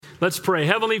Let's pray.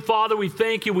 Heavenly Father, we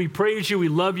thank you, we praise you, we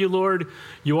love you, Lord.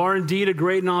 You are indeed a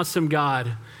great and awesome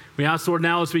God. We ask, Lord,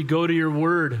 now as we go to your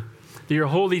word, that your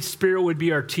Holy Spirit would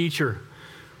be our teacher.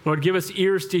 Lord, give us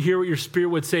ears to hear what your Spirit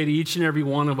would say to each and every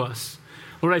one of us.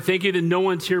 Lord, I thank you that no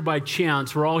one's here by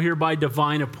chance. We're all here by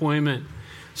divine appointment.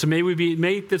 So may we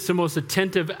make this the most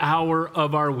attentive hour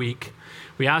of our week.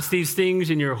 We ask these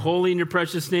things in your holy and your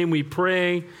precious name we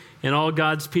pray. And all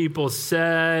God's people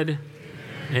said,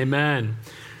 Amen.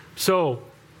 So,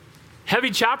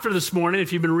 heavy chapter this morning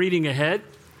if you've been reading ahead.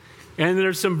 And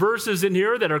there's some verses in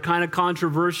here that are kind of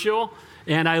controversial.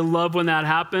 And I love when that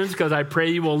happens because I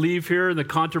pray you will leave here and the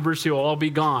controversy will all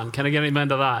be gone. Can I get an amen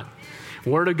to that?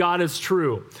 Word of God is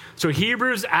true. So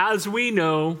Hebrews, as we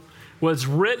know, was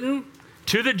written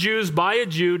to the Jews by a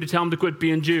Jew to tell them to quit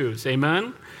being Jews.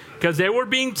 Amen? Because they were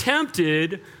being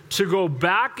tempted to go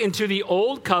back into the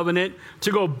old covenant,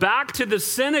 to go back to the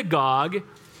synagogue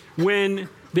when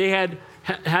they had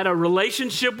a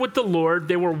relationship with the Lord.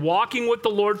 They were walking with the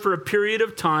Lord for a period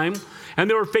of time, and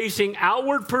they were facing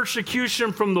outward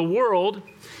persecution from the world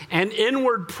and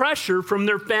inward pressure from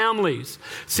their families.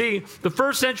 See, the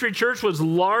first century church was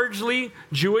largely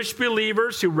Jewish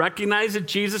believers who recognized that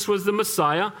Jesus was the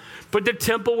Messiah, but the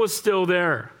temple was still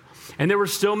there. And they were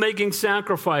still making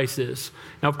sacrifices.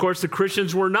 Now, of course, the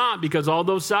Christians were not, because all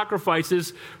those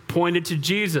sacrifices pointed to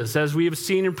Jesus. As we have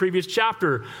seen in previous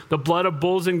chapter, the blood of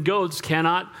bulls and goats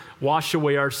cannot wash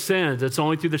away our sins. It's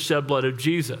only through the shed blood of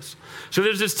Jesus. So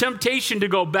there's this temptation to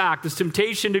go back,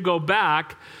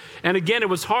 And again, it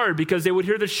was hard because they would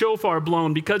hear the shofar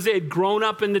blown, because they had grown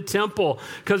up in the temple,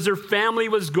 because their family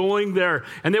was going there.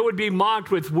 And they would be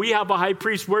mocked with, we have a high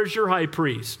priest, where's your high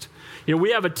priest? You know,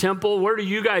 we have a temple, where do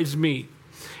you guys meet?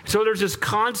 So there's this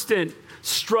constant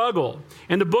struggle.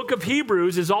 And the book of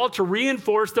Hebrews is all to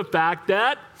reinforce the fact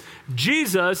that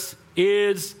Jesus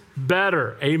is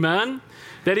better. Amen?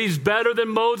 That he's better than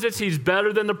Moses, he's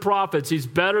better than the prophets, he's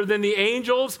better than the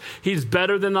angels, he's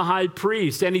better than the high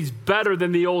priest, and he's better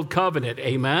than the old covenant.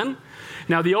 Amen?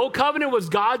 Now, the old covenant was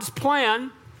God's plan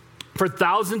for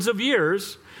thousands of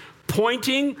years,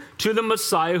 pointing to the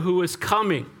Messiah who is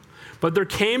coming. But there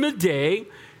came a day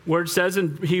where it says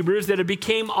in Hebrews that it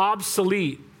became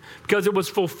obsolete because it was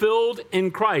fulfilled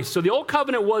in Christ. So the old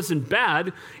covenant wasn't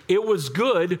bad, it was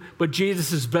good, but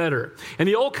Jesus is better. And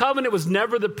the old covenant was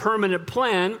never the permanent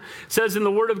plan. It says in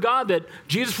the Word of God that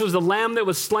Jesus was the lamb that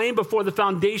was slain before the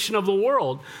foundation of the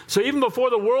world. So even before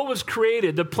the world was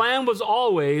created, the plan was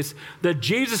always that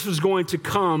Jesus was going to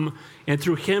come, and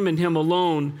through him and him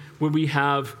alone would we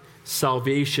have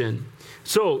salvation.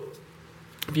 So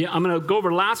I'm going to go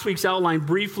over last week's outline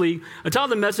briefly. I taught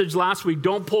the message last week,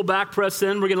 don't pull back, press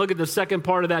in. We're going to look at the second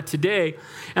part of that today.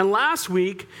 And last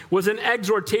week was an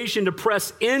exhortation to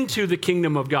press into the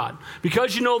kingdom of God.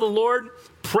 Because you know the Lord,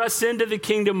 press into the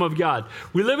kingdom of God.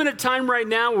 We live in a time right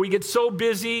now where we get so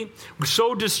busy, we're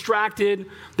so distracted,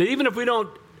 that even if we don't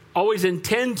always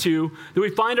intend to, that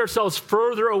we find ourselves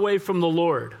further away from the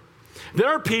Lord. There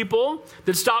are people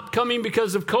that stopped coming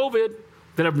because of COVID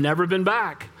that have never been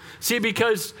back. See,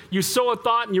 because you sow a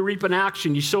thought and you reap an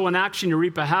action. You sow an action, you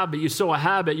reap a habit. You sow a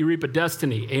habit, you reap a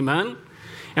destiny. Amen?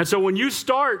 And so when you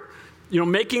start,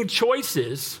 making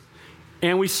choices,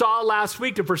 and we saw last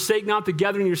week to forsake not the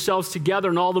gathering yourselves together,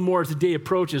 and all the more as the day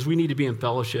approaches, we need to be in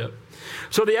fellowship.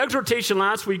 So the exhortation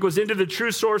last week was into the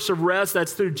true source of rest,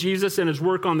 that's through Jesus and his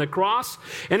work on the cross,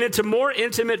 and into more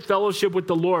intimate fellowship with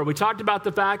the Lord. We talked about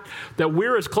the fact that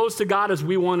we're as close to God as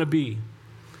we want to be.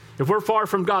 If we're far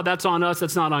from God, that's on us,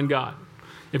 that's not on God.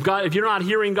 If you're not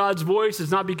hearing God's voice, it's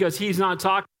not because he's not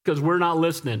talking, because we're not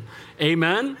listening.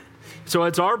 Amen? So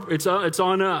it's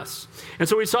on us. And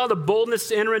so we saw the boldness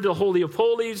to enter into the Holy of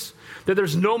Holies, that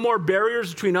there's no more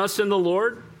barriers between us and the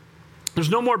Lord. There's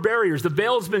no more barriers. The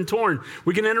veil has been torn.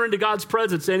 We can enter into God's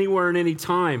presence anywhere and any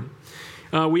time.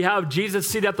 We have Jesus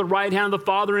seated at the right hand of the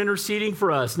Father interceding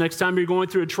for us. Next time you're going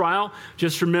through a trial,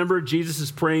 just remember Jesus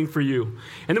is praying for you.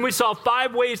 And then we saw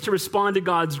 5 ways to respond to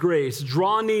God's grace.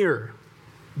 Draw near.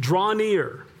 Draw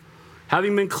near.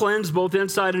 Having been cleansed both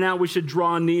inside and out, we should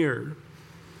draw near.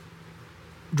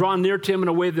 Draw near to him in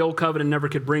a way the old covenant never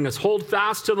could bring us. Hold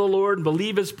fast to the Lord and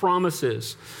believe his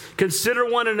promises. Consider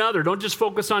one another. Don't just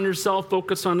focus on yourself,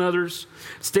 focus on others.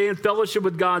 Stay in fellowship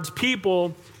with God's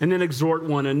people and then exhort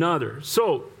one another.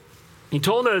 So he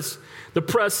told us the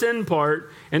press in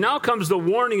part, and now comes the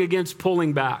warning against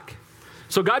pulling back.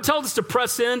 So God tells us to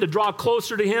press in, to draw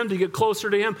closer to him, to get closer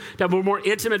to him, to have a more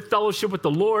intimate fellowship with the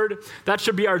Lord. That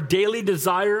should be our daily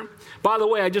desire. By the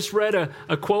way, I just read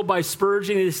a quote by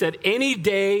Spurgeon. He said, any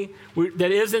day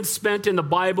that isn't spent in the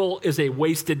Bible is a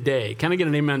wasted day. Can I get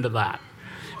an amen to that?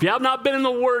 If you have not been in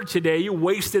the Word today, you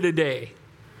wasted a day.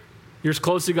 You're as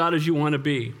close to God as you want to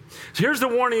be. So here's the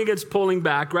warning against pulling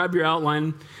back. Grab your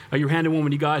outline, your handed one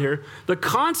when you got here. The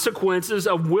consequences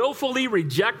of willfully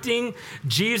rejecting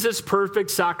Jesus' perfect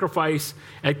sacrifice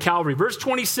at Calvary. Verse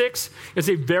 26 is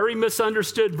a very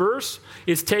misunderstood verse.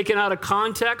 It's taken out of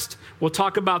context. We'll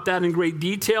talk about that in great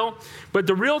detail. But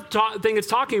the real thing it's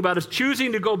talking about is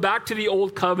choosing to go back to the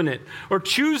old covenant, or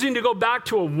choosing to go back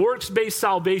to a works-based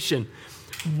salvation,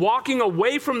 walking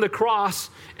away from the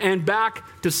cross and back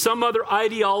to some other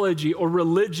ideology or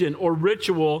religion or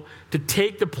ritual to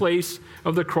take the place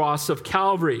of the cross of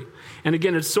Calvary. And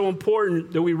again, it's so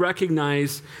important that we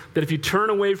recognize that if you turn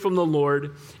away from the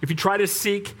Lord, if you try to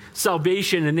seek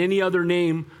salvation in any other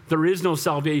name, there is no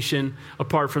salvation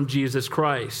apart from Jesus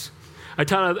Christ.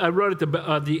 I wrote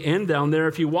at the end down there,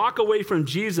 if you walk away from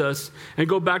Jesus and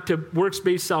go back to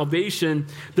works-based salvation,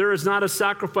 there is not a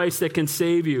sacrifice that can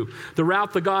save you. The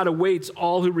wrath of God awaits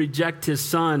all who reject his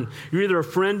Son. You're either a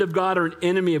friend of God or an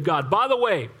enemy of God. By the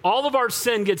way, all of our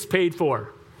sin gets paid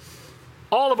for.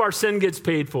 All of our sin gets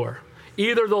paid for.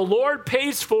 Either the Lord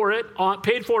paid for it on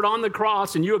the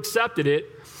cross and you accepted it,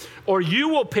 or you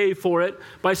will pay for it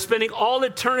by spending all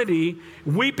eternity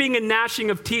weeping and gnashing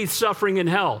of teeth, suffering in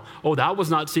hell. Oh, that was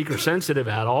not seeker sensitive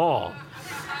at all.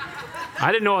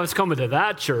 I didn't know I was coming to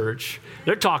that church.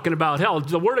 They're talking about hell.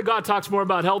 The Word of God talks more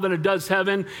about hell than it does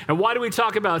heaven. And why do we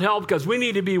talk about hell? Because we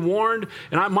need to be warned.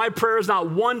 And my prayer is not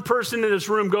one person in this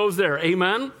room goes there.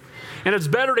 Amen? And it's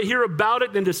better to hear about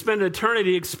it than to spend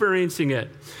eternity experiencing it.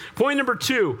 Point number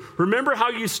 2, remember how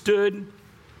you stood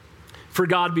for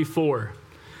God before.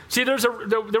 See, they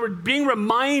were being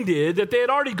reminded that they had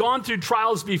already gone through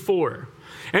trials before.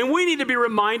 And we need to be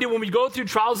reminded when we go through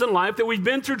trials in life that we've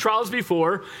been through trials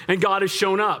before and God has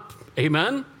shown up.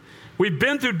 Amen? We've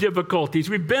been through difficulties.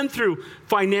 We've been through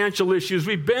financial issues.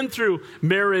 We've been through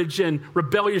marriage and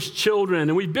rebellious children.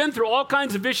 And we've been through all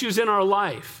kinds of issues in our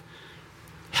life.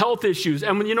 Health issues.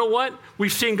 And you know what?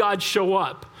 We've seen God show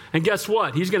up. And guess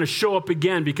what? He's going to show up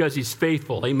again because he's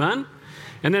faithful. Amen?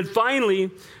 And then finally,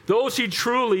 those who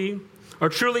truly are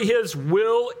truly his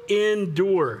will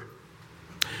endure.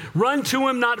 Run to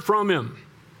him, not from him.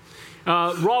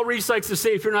 Raul Reese likes to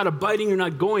say, if you're not abiding, you're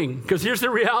not going. Because here's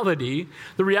the reality.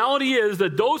 The reality is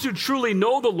that those who truly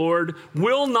know the Lord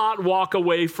will not walk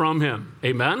away from him.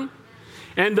 Amen?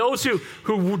 And those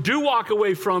who do walk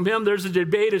away from him, there's a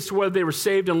debate as to whether they were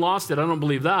saved and lost it. I don't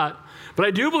believe that. But I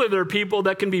do believe there are people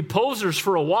that can be posers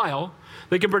for a while.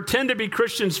 They can pretend to be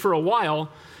Christians for a while.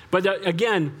 But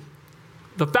again,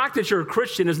 the fact that you're a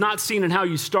Christian is not seen in how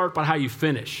you start, but how you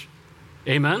finish.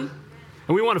 Amen?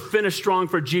 And we want to finish strong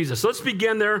for Jesus. So let's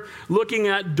begin there looking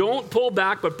at don't pull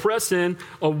back, but press in,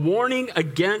 a warning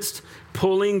against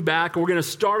pulling back. We're going to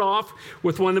start off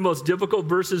with one of the most difficult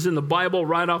verses in the Bible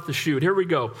right off the chute. Here we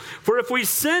go. For if we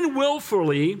sin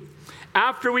willfully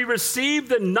after we receive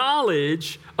the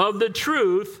knowledge of the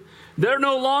truth, there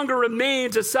no longer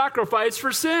remains a sacrifice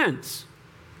for sins.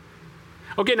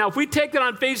 Okay, now if we take that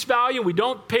on face value, we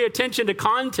don't pay attention to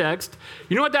context,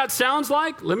 you know what that sounds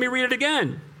like? Let me read it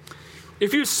again.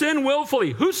 If you sin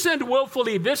willfully, who sinned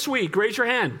willfully this week? Raise your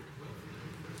hand.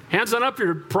 Hands on up,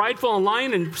 you're prideful and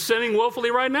lying and sinning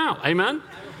willfully right now. Amen?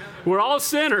 We're all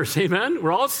sinners, amen?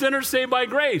 We're all sinners saved by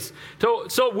grace.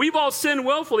 So we've all sinned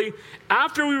willfully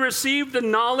after we received the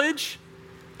knowledge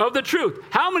of the truth.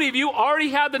 How many of you already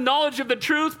had the knowledge of the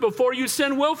truth before you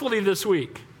sinned willfully this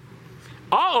week?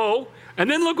 Uh-oh. And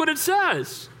then look what it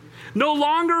says. No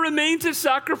longer remains a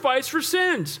sacrifice for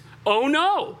sins. Oh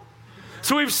no.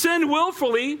 So we've sinned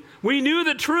willfully. We knew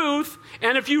the truth.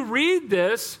 And if you read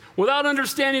this without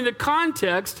understanding the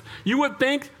context, you would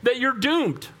think that you're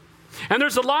doomed. And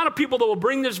there's a lot of people that will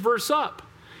bring this verse up.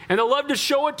 And they'll love to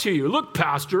show it to you. Look,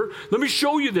 Pastor, let me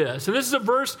show you this. And this is a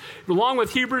verse along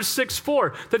with Hebrews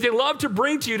 6:4 that they love to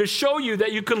bring to you to show you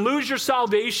that you can lose your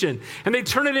salvation. And they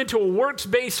turn it into a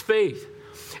works-based faith.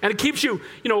 And it keeps you,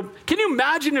 can you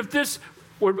imagine if this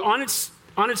were on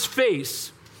its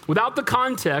face, without the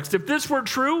context, if this were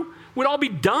true, we'd all be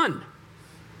done.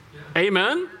 Yeah.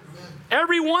 Amen?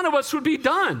 Every one of us would be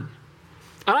done.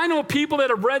 And I know people that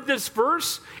have read this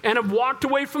verse and have walked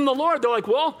away from the Lord. They're like,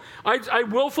 well,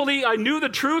 I knew the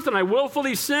truth and I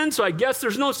willfully sinned, so I guess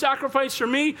there's no sacrifice for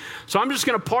me, so I'm just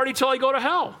going to party till I go to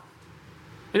hell.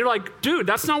 And you're like, dude,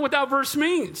 that's not what that verse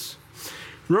means.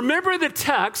 Remember the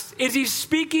text, is he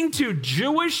speaking to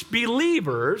Jewish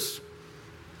believers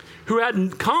who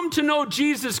had come to know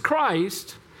Jesus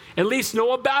Christ, at least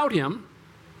know about him,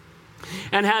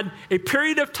 and had a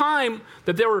period of time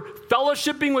that they were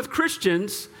fellowshipping with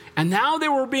Christians, and now they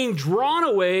were being drawn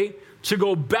away to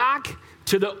go back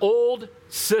to the old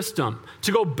system,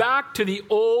 to go back to the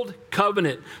old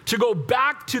covenant, to go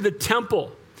back to the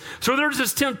temple. So there's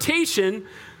this temptation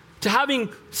to,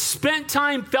 having spent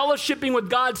time fellowshipping with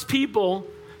God's people,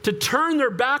 to turn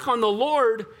their back on the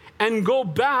Lord and go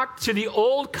back to the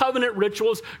old covenant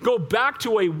rituals, go back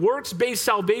to a works-based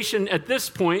salvation at this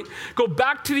point, go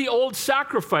back to the old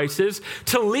sacrifices,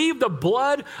 to leave the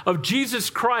blood of Jesus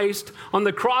Christ on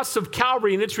the cross of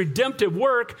Calvary and its redemptive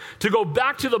work, to go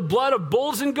back to the blood of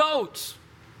bulls and goats.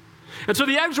 And so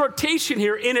the exhortation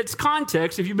here in its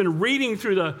context, if you've been reading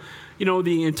through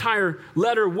the entire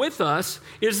letter with us,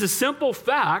 is the simple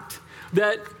fact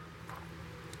that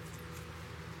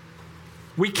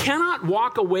we cannot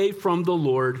walk away from the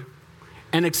Lord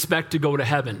and expect to go to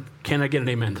heaven. Can I get an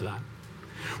amen to that?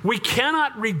 We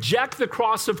cannot reject the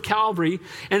cross of Calvary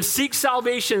and seek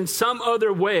salvation some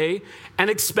other way and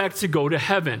expect to go to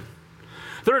heaven.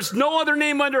 There is no other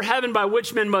name under heaven by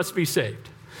which men must be saved.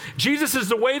 Jesus is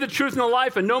the way, the truth, and the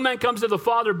life, and no man comes to the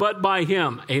Father but by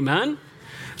him. Amen?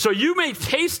 So you may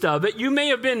taste of it. You may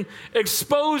have been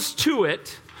exposed to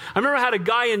it. I remember I had a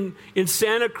guy in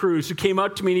Santa Cruz who came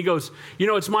up to me and he goes,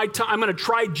 it's my time. I'm going to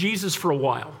try Jesus for a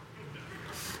while.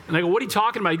 And I go, what are you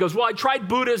talking about? He goes, well, I tried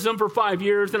Buddhism for 5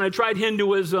 years, then I tried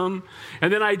Hinduism,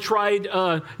 and then I tried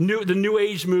the New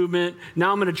Age movement.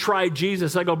 Now I'm going to try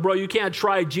Jesus. I go, bro, you can't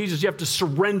try Jesus. You have to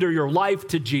surrender your life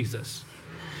to Jesus.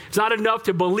 It's not enough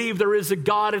to believe there is a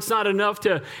God. It's not enough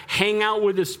to hang out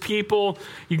with his people.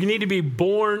 You need to be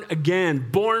born again,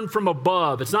 born from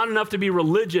above. It's not enough to be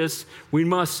religious. We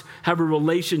must have a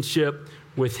relationship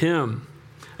with him.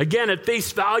 Again, at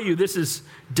face value, this is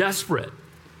desperate.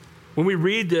 When we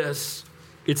read this,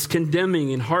 it's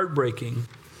condemning and heartbreaking.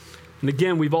 And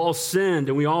again, we've all sinned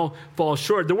and we all fall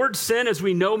short. The word sin, as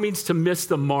we know, means to miss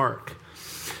the mark.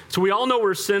 So we all know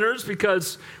we're sinners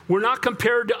because we're not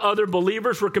compared to other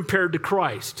believers. We're compared to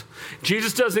Christ.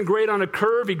 Jesus doesn't grade on a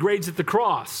curve. He grades at the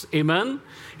cross. Amen?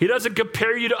 He doesn't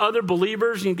compare you to other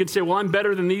believers. You can say, well, I'm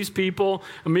better than these people.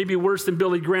 I'm maybe worse than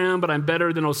Billy Graham, but I'm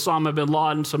better than Osama bin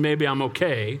Laden, so maybe I'm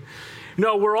okay.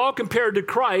 No, we're all compared to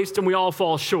Christ, and we all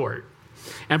fall short.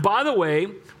 And by the way,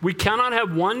 there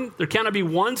cannot be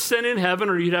one sin in heaven,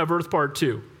 or you'd have earth part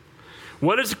 2.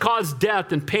 What does it cause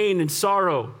death and pain and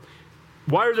sorrow?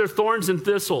 Why are there thorns and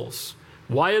thistles?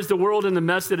 Why is the world in the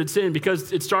mess that it's in?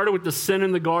 Because it started with the sin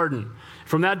in the garden.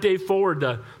 From that day forward,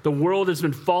 the world has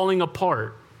been falling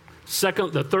apart.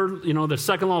 The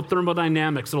second law of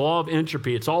thermodynamics, the law of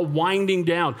entropy, it's all winding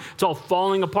down. It's all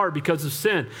falling apart because of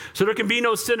sin. So there can be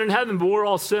no sin in heaven, but we're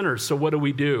all sinners. So what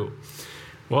do?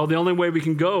 Well, the only way we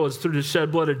can go is through the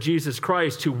shed blood of Jesus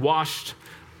Christ, who washed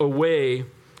away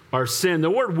our sin. The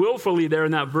word willfully there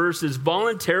in that verse is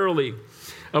voluntarily,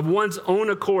 of one's own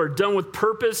accord, done with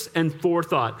purpose and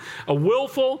forethought. A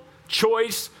willful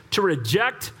choice to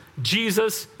reject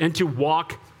Jesus and to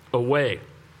walk away.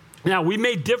 Now, we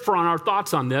may differ on our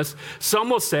thoughts on this. Some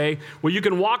will say, well, you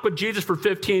can walk with Jesus for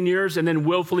 15 years and then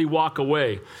willfully walk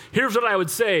away. Here's what I would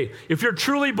say. If you're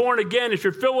truly born again, if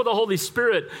you're filled with the Holy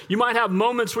Spirit, you might have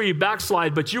moments where you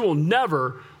backslide, but you will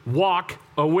never walk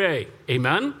away.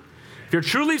 Amen? If you're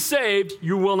truly saved,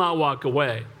 you will not walk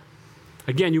away.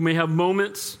 Again, you may have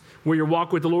moments where your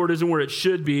walk with the Lord isn't where it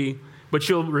should be, but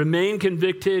you'll remain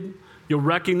convicted. You'll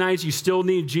recognize you still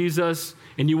need Jesus,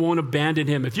 and you won't abandon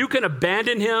him. If you can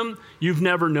abandon him, you've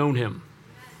never known him.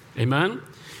 Amen?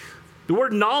 The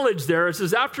word knowledge there, it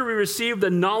says after we receive the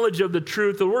knowledge of the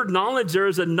truth, the word knowledge there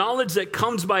is a knowledge that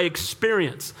comes by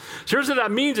experience. So here's what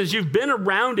that means is you've been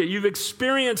around it. You've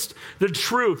experienced the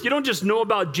truth. You don't just know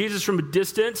about Jesus from a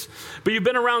distance, but you've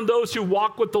been around those who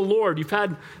walk with the Lord. You've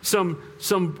had some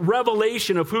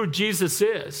revelation of who Jesus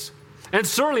is. And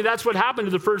certainly that's what happened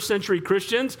to the first century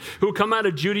Christians who come out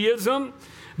of Judaism.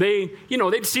 They'd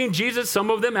seen Jesus, some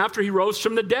of them, after he rose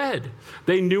from the dead.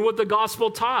 They knew what the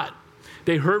gospel taught.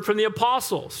 They heard from the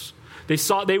apostles. They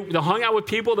hung out with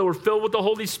people that were filled with the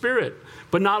Holy Spirit,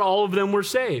 but not all of them were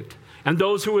saved. And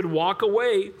those who would walk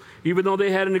away, even though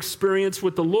they had an experience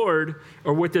with the Lord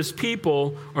or with his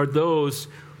people, are those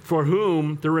for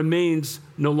whom there remains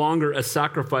no longer a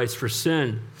sacrifice for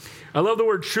sin. I love the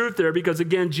word truth there because,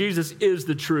 again, Jesus is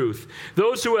the truth.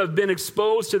 Those who have been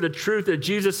exposed to the truth that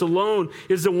Jesus alone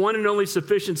is the one and only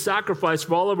sufficient sacrifice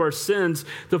for all of our sins,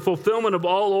 the fulfillment of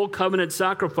all old covenant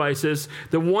sacrifices,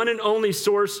 the one and only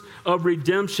source of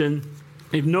redemption.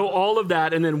 They know all of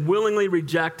that and then willingly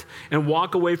reject and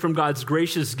walk away from God's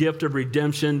gracious gift of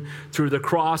redemption through the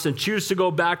cross and choose to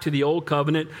go back to the old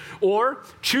covenant or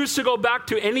choose to go back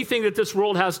to anything that this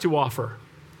world has to offer.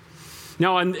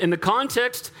 Now, in the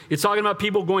context, it's talking about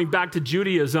people going back to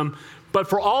Judaism. But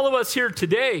for all of us here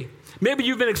today, maybe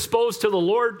you've been exposed to the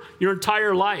Lord your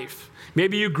entire life.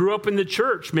 Maybe you grew up in the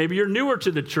church. Maybe you're newer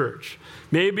to the church.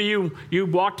 Maybe you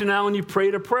walked an aisle and you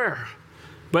prayed a prayer.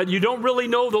 But you don't really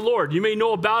know the Lord. You may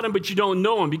know about him, but you don't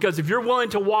know him. Because if you're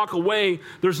willing to walk away,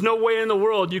 there's no way in the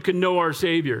world you can know our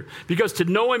Savior. Because to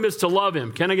know him is to love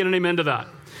him. Can I get an amen to that?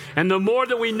 And the more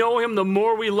that we know him, the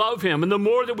more we love him. And the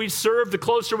more that we serve, the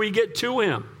closer we get to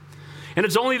him. And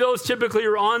it's only those typically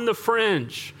who are on the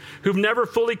fringe, who've never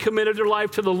fully committed their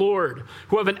life to the Lord,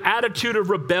 who have an attitude of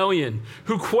rebellion,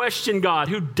 who question God,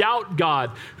 who doubt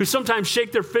God, who sometimes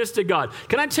shake their fist at God.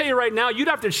 Can I tell you right now, you'd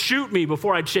have to shoot me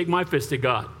before I'd shake my fist at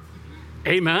God.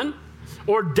 Amen?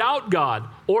 Or doubt God,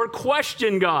 or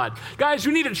question God. Guys,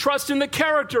 we need to trust in the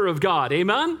character of God.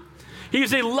 Amen? He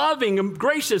is a loving, a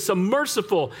gracious, a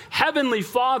merciful, heavenly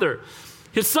Father.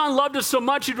 His son loved us so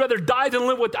much, he'd rather die than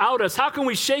live without us. How can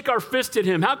we shake our fist at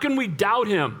him? How can we doubt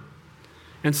him?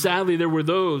 And sadly, there were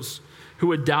those who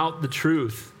would doubt the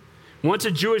truth. Once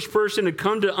a Jewish person had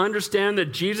come to understand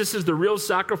that Jesus is the real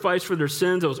sacrifice for their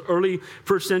sins, those early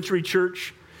first century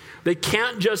church, they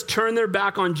can't just turn their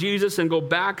back on Jesus and go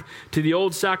back to the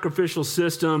old sacrificial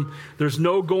system. There's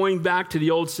no going back to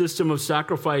the old system of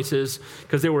sacrifices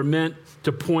because they were meant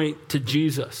to point to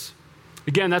Jesus.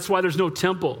 Again, that's why there's no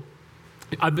temple.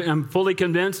 I'm fully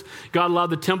convinced God allowed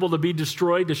the temple to be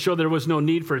destroyed to show there was no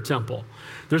need for a temple.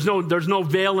 There's no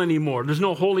veil anymore. There's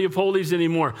no Holy of Holies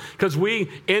anymore because we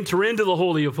enter into the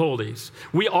Holy of Holies.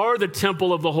 We are the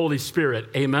temple of the Holy Spirit.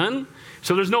 Amen?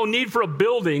 So there's no need for a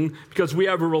building because we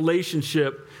have a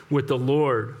relationship with the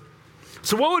Lord.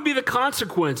 So what would be the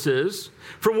consequences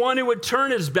for one who would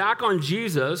turn his back on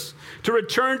Jesus to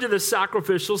return to the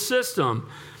sacrificial system?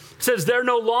 It says, there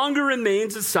no longer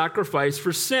remains a sacrifice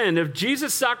for sin. If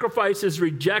Jesus' sacrifice is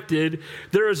rejected,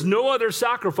 there is no other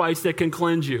sacrifice that can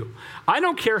cleanse you. I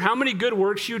don't care how many good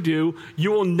works you do,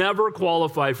 you will never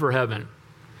qualify for heaven.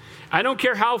 I don't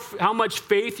care how much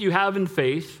faith you have in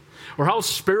faith or how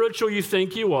spiritual you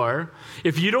think you are.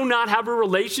 If you do not have a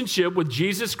relationship with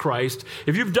Jesus Christ,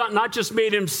 if you've not just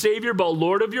made him Savior but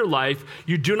Lord of your life,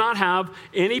 you do not have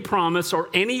any promise or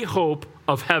any hope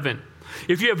of heaven.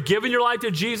 If you have given your life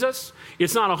to Jesus,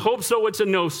 it's not a hope so, it's a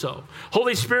no so.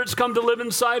 Holy Spirit's come to live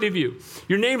inside of you.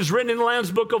 Your name's written in the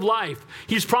Lamb's book of life.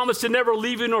 He's promised to never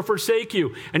leave you nor forsake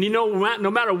you. And you know,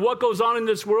 no matter what goes on in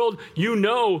this world, you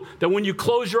know that when you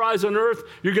close your eyes on earth,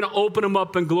 you're going to open them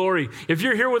up in glory. If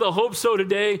you're here with a hope so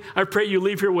today, I pray you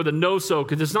leave here with a no so,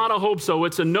 because it's not a hope so,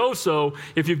 it's a no so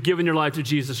if you've given your life to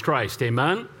Jesus Christ.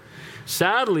 Amen?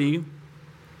 Sadly,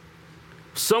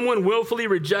 someone willfully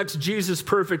rejects Jesus'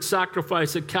 perfect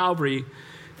sacrifice at Calvary,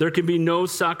 there can be no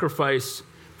sacrifice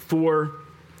for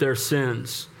their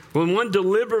sins. When one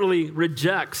deliberately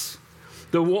rejects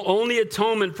the only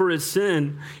atonement for his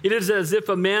sin, it is as if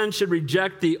a man should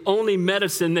reject the only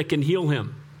medicine that can heal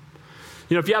him.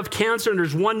 You know, if you have cancer and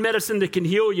there's one medicine that can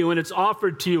heal you and it's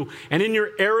offered to you, and in your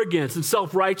arrogance and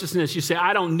self-righteousness, you say,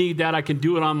 I don't need that, I can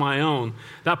do it on my own,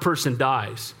 that person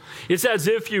dies. It's as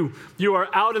if you are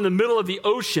out in the middle of the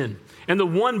ocean and the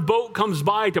one boat comes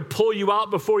by to pull you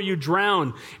out before you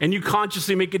drown, and you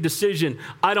consciously make a decision,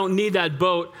 I don't need that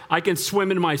boat, I can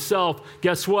swim in myself.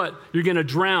 Guess what? You're going to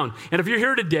drown. And if you're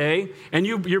here today and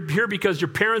you're here because your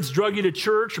parents drug you to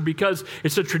church or because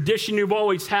it's a tradition you've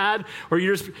always had, or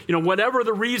you're just, whatever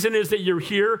the reason is that you're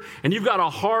here and you've got a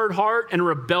hard heart and a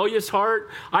rebellious heart,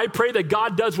 I pray that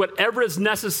God does whatever is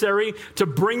necessary to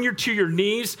bring you to your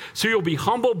knees so you'll be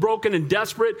humble, broken, and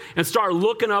desperate and start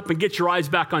looking up and get your eyes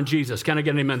back on Jesus. Can I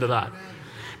get an amen to that? Amen.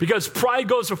 Because pride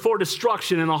goes before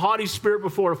destruction and a haughty spirit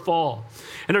before a fall.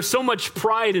 And there's so much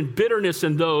pride and bitterness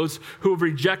in those who have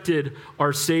rejected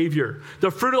our Savior.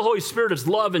 The fruit of the Holy Spirit is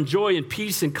love and joy and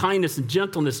peace and kindness and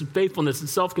gentleness and faithfulness and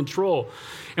self-control.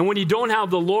 And when you don't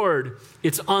have the Lord,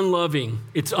 it's unloving,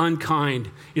 it's unkind,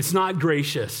 it's not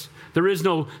gracious. There is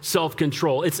no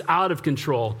self-control. It's out of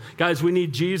control. Guys, we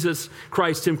need Jesus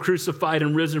Christ, him crucified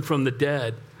and risen from the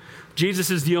dead.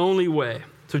 Jesus is the only way.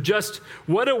 So just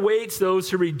what awaits those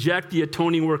who reject the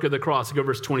atoning work of the cross? Go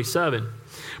verse 27.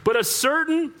 But a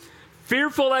certain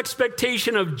fearful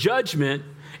expectation of judgment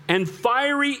and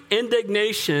fiery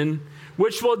indignation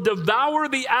which will devour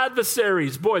the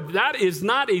adversaries. Boy, that is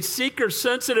not a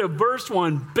seeker-sensitive verse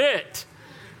one bit.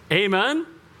 Amen?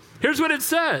 Here's what it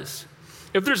says.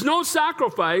 If there's no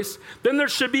sacrifice, then there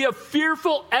should be a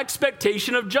fearful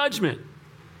expectation of judgment.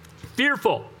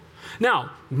 Fearful.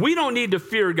 Now, we don't need to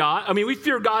fear God. I mean, we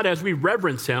fear God as we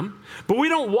reverence him, but we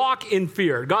don't walk in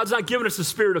fear. God's not giving us a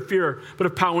spirit of fear, but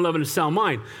of power and love and a sound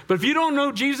mind. But if you don't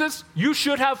know Jesus, you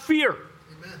should have fear.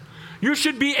 Amen. You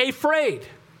should be afraid.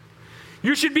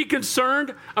 You should be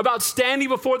concerned about standing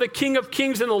before the King of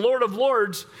Kings and the Lord of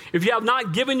Lords if you have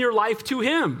not given your life to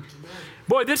him. Amen.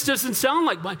 Boy, this doesn't sound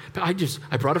like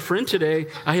I brought a friend today.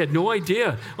 I had no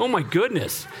idea. Oh my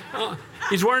goodness.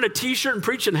 He's wearing a t-shirt and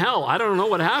preaching hell. I don't know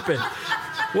what happened.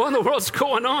 What in the world's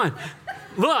going on?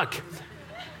 Look,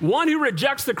 one who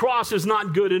rejects the cross is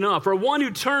not good enough, or one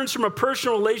who turns from a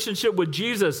personal relationship with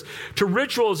Jesus to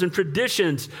rituals and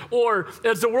traditions, or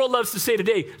as the world loves to say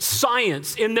today,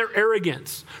 science in their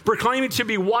arrogance. Proclaiming to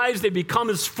be wise, they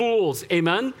become as fools.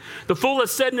 Amen? The fool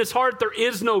has said in his heart, there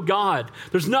is no God.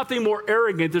 There's nothing more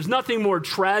arrogant. There's nothing more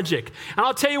tragic. And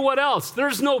I'll tell you what else.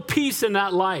 There's no peace in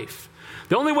that life.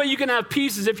 The only way you can have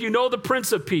peace is if you know the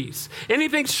Prince of Peace.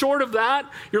 Anything short of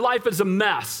that, your life is a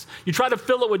mess. You try to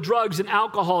fill it with drugs and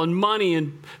alcohol and money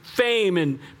and fame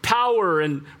and power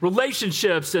and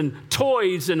relationships and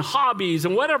toys and hobbies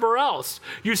and whatever else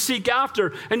you seek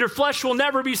after, and your flesh will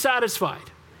never be satisfied.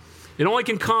 It only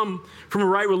can come from a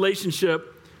right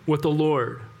relationship with the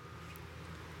Lord.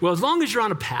 Well, as long as you're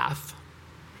on a path,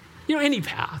 any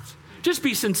path, just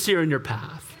be sincere in your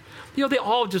path. They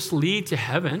all just lead to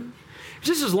heaven.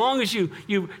 Just as long as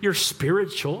you're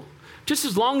spiritual, just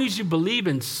as long as you believe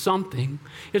in something,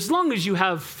 as long as you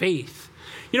have faith.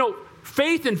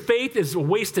 Faith is a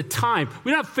waste of time.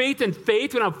 We don't have faith in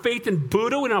faith. We don't have faith in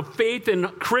Buddha. We don't have faith in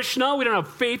Krishna. We don't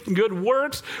have faith in good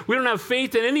works. We don't have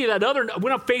faith in any of that other. We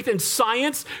don't have faith in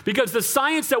science, because the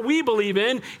science that we believe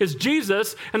in is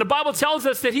Jesus. And the Bible tells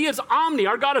us that he is omni.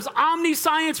 Our God is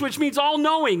omniscience, which means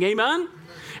all-knowing. Amen?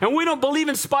 And we don't believe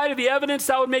in spite of the evidence.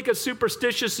 That would make us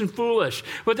superstitious and foolish.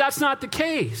 But that's not the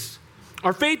case.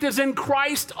 Our faith is in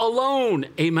Christ alone.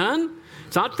 Amen?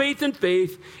 It's not faith in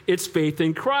faith. It's faith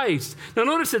in Christ. Now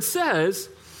notice it says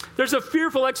there's a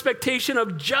fearful expectation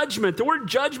of judgment. The word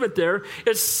judgment there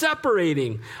is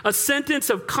separating, a sentence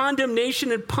of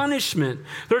condemnation and punishment.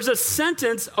 There's a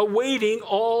sentence awaiting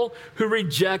all who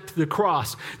reject the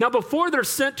cross. Now, before they're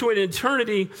sent to an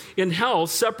eternity in hell,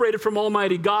 separated from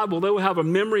Almighty God, they will have a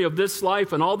memory of this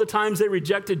life and all the times they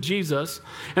rejected Jesus.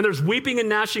 And there's weeping and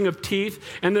gnashing of teeth,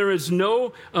 and there is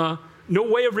no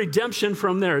way of redemption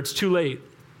from there. It's too late.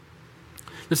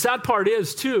 The sad part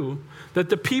is, too, that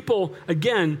the people,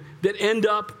 again, that end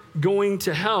up going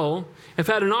to hell have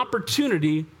had an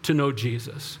opportunity to know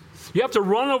Jesus. You have to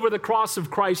run over the cross of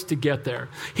Christ to get there.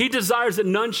 He desires that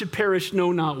none should perish,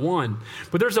 no, not one.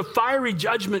 But there's a fiery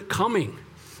judgment coming,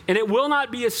 and it will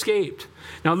not be escaped.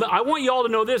 Now, I want you all to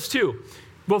know this, too.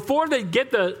 Before they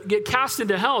get cast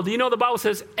into hell, do you know the Bible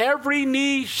says every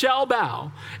knee shall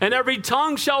bow and every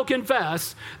tongue shall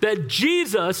confess that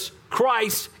Jesus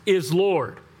Christ is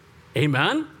Lord.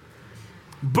 Amen?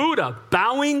 Buddha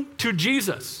bowing to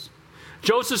Jesus.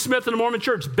 Joseph Smith in the Mormon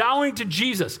Church bowing to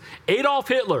Jesus. Adolf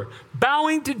Hitler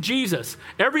bowing to Jesus.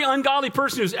 Every ungodly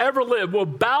person who's ever lived will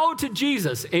bow to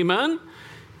Jesus. Amen?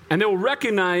 And they will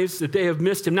recognize that they have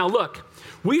missed him. Now look,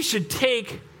 we should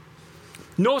take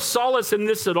no solace in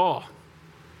this at all.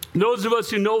 Those of us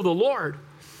who know the Lord.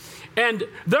 And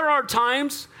there are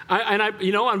times,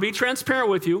 I'll be transparent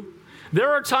with you. There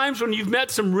are times when you've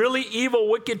met some really evil,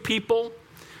 wicked people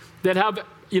that have,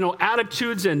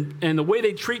 attitudes and the way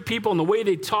they treat people and the way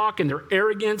they talk and their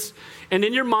arrogance. And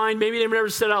in your mind, maybe they've never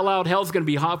said out loud, hell's going to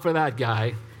be hot for that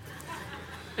guy.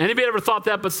 Anybody ever thought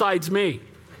that besides me?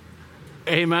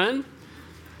 Amen?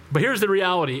 But here's the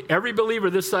reality. Every believer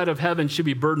this side of heaven should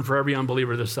be burdened for every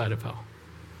unbeliever this side of hell.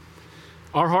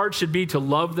 Our heart should be to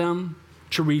love them,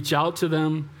 to reach out to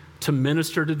them, to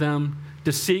minister to them,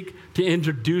 to seek to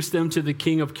introduce them to the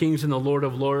King of Kings and the Lord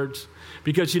of Lords.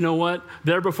 Because you know what?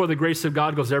 There before the grace of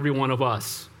God goes every one of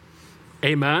us.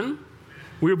 Amen?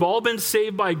 We've all been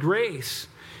saved by grace.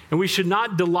 And we should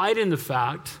not delight in the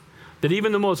fact that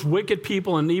even the most wicked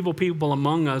people and evil people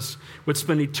among us would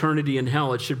spend eternity in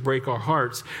hell. It should break our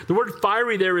hearts. The word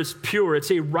fiery there is pure. It's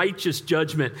a righteous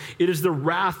judgment. It is the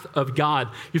wrath of God.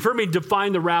 You've heard me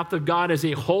define the wrath of God as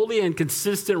a holy and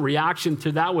consistent reaction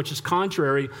to that which is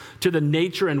contrary to the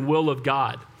nature and will of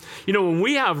God. When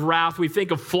we have wrath, we think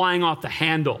of flying off the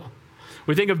handle.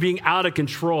 We think of being out of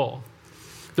control.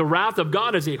 The wrath of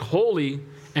God is a holy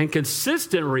and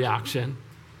consistent reaction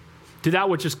to that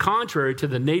which is contrary to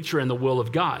the nature and the will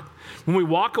of God. When we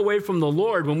walk away from the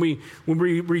Lord, when we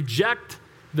reject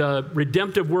the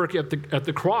redemptive work at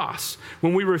the cross,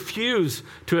 when we refuse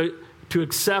to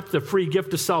accept the free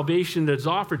gift of salvation that is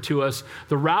offered to us,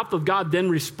 the wrath of God then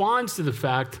responds to the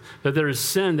fact that there is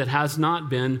sin that has not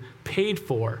been paid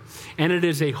for. And it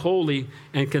is a holy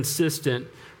and consistent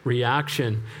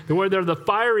reaction. Where there's the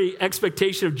fiery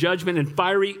expectation of judgment and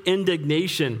fiery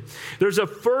indignation. There's a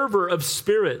fervor of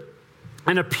spirit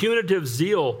and a punitive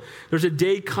zeal. There's a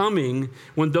day coming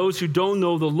when those who don't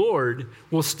know the Lord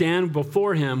will stand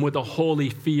before him with a holy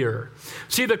fear.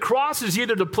 See, the cross is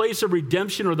either the place of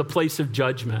redemption or the place of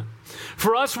judgment.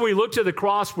 For us, when we look to the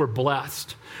cross, we're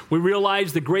blessed. We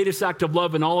realize the greatest act of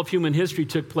love in all of human history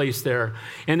took place there.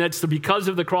 And that's because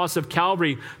of the cross of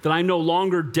Calvary that I'm no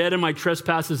longer dead in my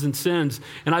trespasses and sins.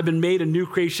 And I've been made a new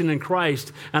creation in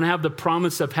Christ. And I have the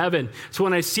promise of heaven. So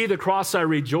when I see the cross, I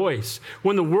rejoice.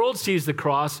 When the world sees the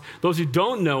cross, those who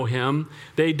don't know him,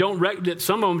 they don't,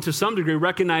 some of them to some degree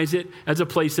recognize it as a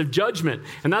place of judgment.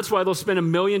 And that's why they'll spend $1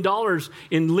 million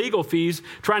in legal fees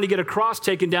trying to get a cross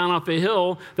taken down off a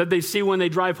hill that they see when they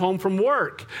drive home from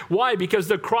work. Why? Because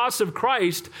the cross of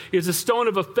Christ is a stone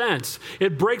of offense.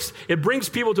 It brings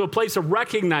people to a place of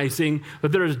recognizing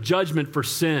that there is judgment for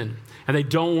sin, and they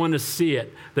don't want to see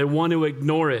it. They want to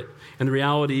ignore it. And the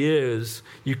reality is,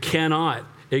 you cannot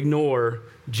ignore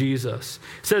Jesus.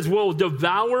 It says, we'll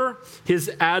devour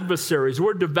his adversaries. The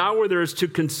word devour there is to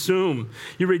consume.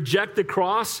 You reject the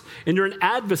cross and you're an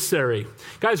adversary.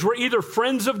 Guys, we're either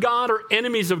friends of God or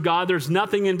enemies of God. There's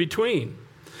nothing in between.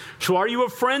 So are you a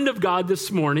friend of God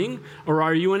this morning, or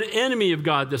are you an enemy of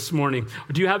God this morning?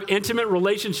 Do you have intimate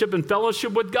relationship and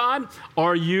fellowship with God?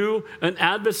 Are you an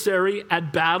adversary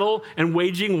at battle and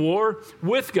waging war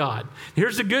with God?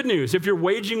 Here's the good news. If you're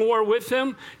waging war with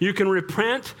him, you can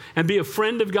repent and be a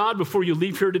friend of God before you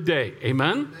leave here today.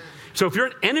 Amen? So if you're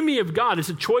an enemy of God, it's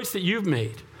a choice that you've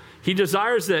made. He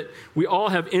desires that we all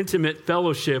have intimate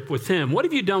fellowship with him. What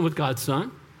have you done with God's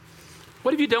Son?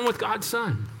 What have you done with God's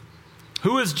Son?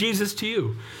 Who is Jesus to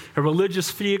you? A religious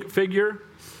figure,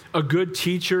 a good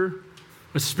teacher,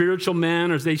 a spiritual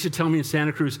man, or as they used to tell me in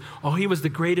Santa Cruz, oh, he was the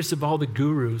greatest of all the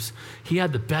gurus. He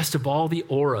had the best of all the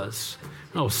auras.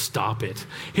 Oh, stop it.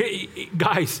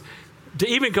 Guys, to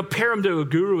even compare him to a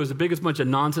guru is the biggest bunch of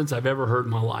nonsense I've ever heard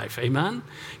in my life. Amen?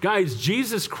 Guys,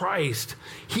 Jesus Christ,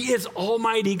 he is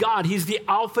Almighty God. He's the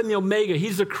Alpha and the Omega.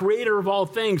 He's the creator of all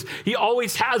things. He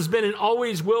always has been and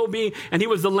always will be. And he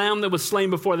was the lamb that was slain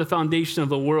before the foundation of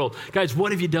the world. Guys,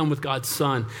 what have you done with God's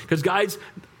Son? Because guys,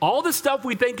 all the stuff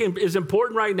we think is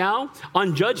important right now,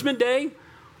 on Judgment Day,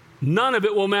 none of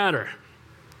it will matter.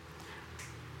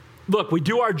 Look, we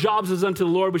do our jobs as unto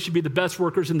the Lord. We should be the best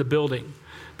workers in the building.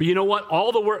 But you know what?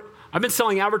 All the work, I've been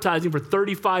selling advertising for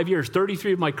 35 years,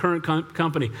 33 of my current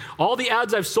company. All the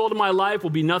ads I've sold in my life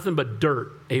will be nothing but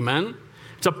dirt. Amen?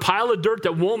 It's a pile of dirt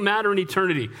that won't matter in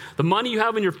eternity. The money you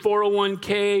have in your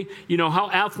 401k, you know, how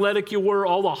athletic you were,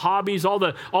 all the hobbies, all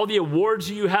the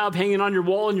awards you have hanging on your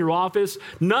wall in your office,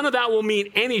 none of that will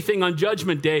mean anything on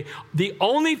Judgment Day. The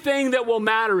only thing that will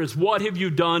matter is what have you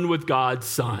done with God's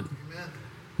Son? Amen.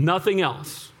 Nothing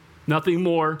else. Nothing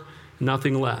more,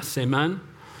 nothing less. Amen?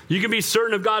 You can be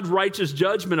certain of God's righteous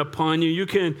judgment upon you. You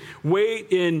can wait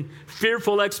in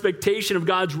fearful expectation of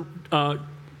God's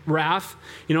wrath.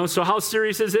 You know, so how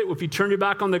serious is it? If you turn your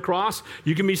back on the cross,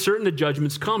 you can be certain the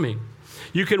judgment's coming.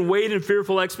 You can wait in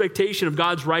fearful expectation of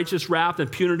God's righteous wrath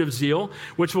and punitive zeal,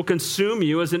 which will consume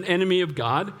you as an enemy of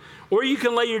God. Or you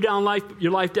can lay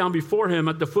your life down before him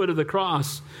at the foot of the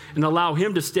cross and allow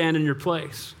him to stand in your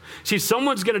place. See,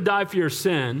 someone's going to die for your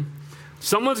sin.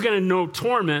 Someone's going to know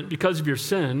torment because of your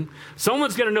sin.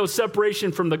 Someone's going to know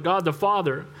separation from the God the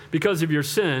Father because of your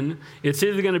sin. It's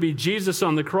either going to be Jesus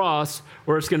on the cross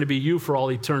or it's going to be you for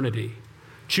all eternity.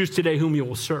 Choose today whom you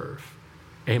will serve.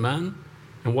 Amen?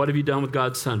 And what have you done with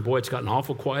God's Son? Boy, it's gotten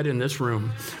awful quiet in this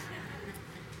room.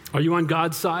 Are you on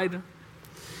God's side?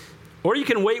 Or you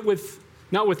can wait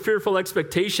not with fearful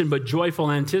expectation, but joyful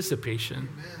anticipation.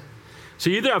 Amen. So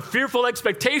you either have fearful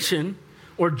expectation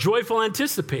or joyful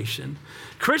anticipation.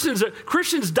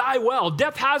 Christians die well.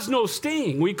 Death has no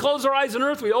sting. We close our eyes on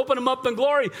earth, we open them up in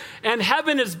glory, and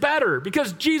heaven is better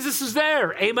because Jesus is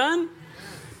there. Amen?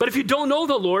 But if you don't know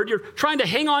the Lord, you're trying to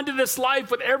hang on to this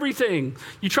life with everything.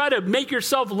 You try to make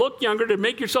yourself look younger, to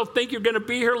make yourself think you're going to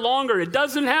be here longer. It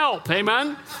doesn't help.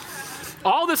 Amen?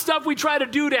 All the stuff we try to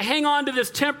do to hang on to this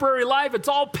temporary life, it's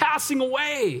all passing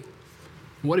away.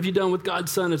 What have you done with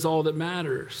God's Son is all that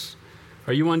matters.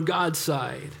 Are you on God's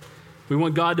side? We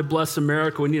want God to bless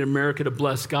America. We need America to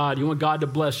bless God. You want God to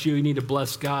bless you. You need to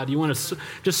bless God. You want to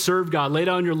just serve God. Lay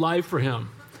down your life for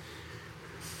him.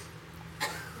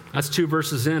 That's 2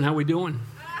 verses in. How we doing?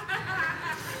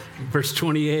 Verse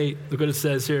 28. Look what it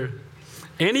says here.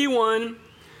 Anyone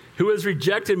who has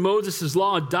rejected Moses'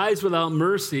 law dies without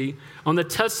mercy on the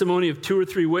testimony of 2 or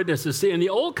 3 witnesses. See, in the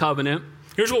old covenant,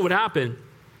 here's what would happen.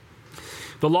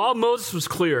 The law of Moses was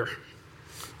clear.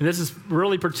 And this is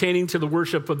really pertaining to the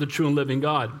worship of the true and living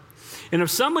God. And if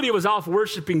somebody was off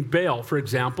worshiping Baal, for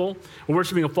example, or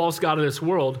worshiping a false god of this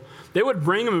world, they would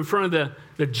bring him in front of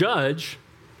the judge,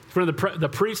 in front of the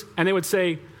priest, and they would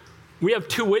say, we have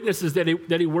 2 witnesses that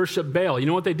he worshiped Baal. You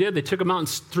know what they did? They took him out and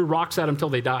threw rocks at him until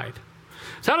they died.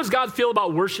 So how does God feel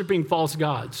about worshiping false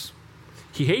gods?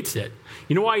 He hates it.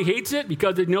 You know why he hates it?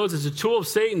 Because he knows it's a tool of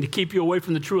Satan to keep you away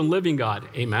from the true and living God.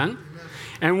 Amen?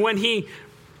 And when he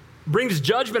brings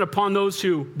judgment upon those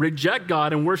who reject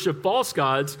God and worship false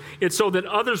gods, it's so that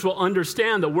others will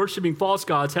understand that worshiping false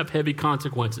gods have heavy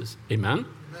consequences. Amen?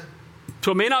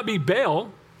 So it may not be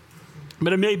Baal,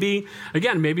 but it may be,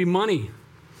 again, maybe money,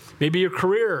 maybe your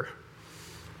career,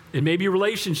 it may be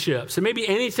relationships, it may be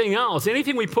anything else.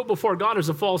 Anything we put before God is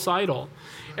a false idol.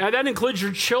 And that includes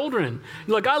your children.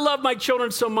 Look, I love my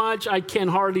children so much, I can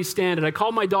hardly stand it. I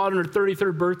called my daughter on her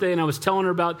 33rd birthday, and I was telling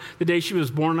her about the day she was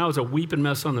born, and I was a weeping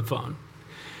mess on the phone.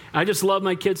 I just love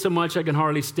my kids so much, I can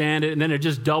hardly stand it. And then it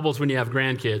just doubles when you have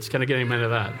grandkids. Can I get amen to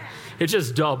that? It's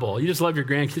just double. You just love your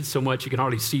grandkids so much, you can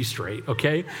hardly see straight,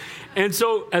 okay? And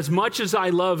so as much as I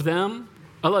love them,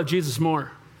 I love Jesus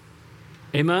more.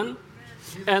 Amen?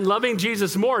 And loving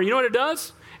Jesus more, you know what it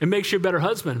does? It makes you a better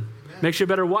husband. Makes you a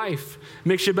better wife,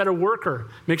 makes you a better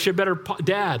worker, makes you a better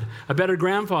dad, a better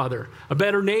grandfather, a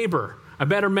better neighbor, a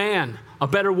better man, a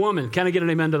better woman. Can I get an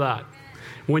amen to that?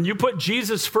 When you put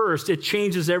Jesus first, it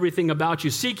changes everything about you.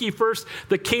 Seek ye first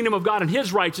the kingdom of God and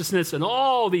his righteousness, and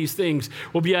all these things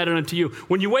will be added unto you.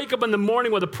 When you wake up in the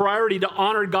morning with a priority to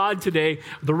honor God today,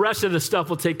 the rest of the stuff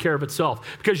will take care of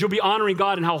itself, because you'll be honoring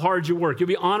God in how hard you work. You'll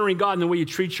be honoring God in the way you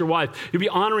treat your wife. You'll be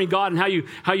honoring God in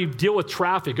how you deal with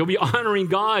traffic. You'll be honoring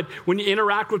God when you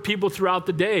interact with people throughout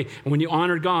the day. And when you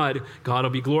honor God, God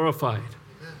will be glorified.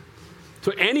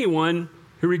 So anyone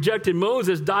who rejected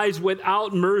Moses dies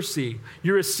without mercy.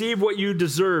 You receive what you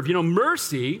deserve. You know,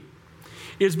 mercy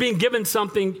is being given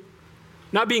something,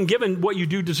 not being given what you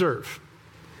do deserve.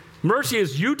 Mercy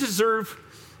is you deserve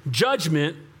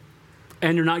judgment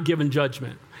and you're not given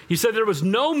judgment. He said there was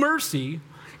no mercy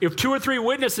if 2 or 3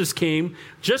 witnesses came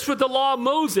just with the law of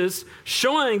Moses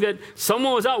showing that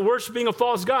someone was out worshiping a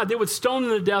false god. They would stone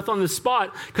them to death on the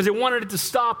spot because they wanted it to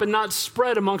stop and not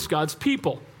spread amongst God's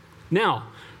people. Now,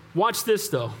 watch this,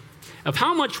 though. Of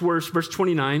how much worse, verse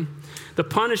 29, the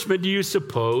punishment do you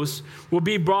suppose will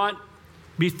be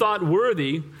thought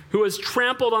worthy who has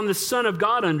trampled on the Son of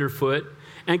God underfoot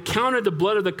and counted the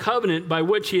blood of the covenant by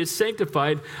which he has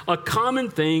sanctified a common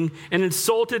thing and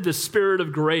insulted the Spirit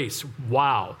of grace?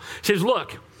 Wow. He says,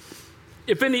 look,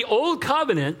 if in the old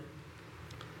covenant,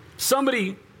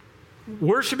 somebody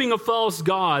worshiping a false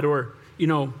god or,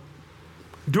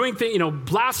 doing things,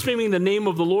 blaspheming the name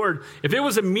of the Lord, if it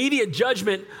was immediate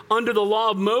judgment under the law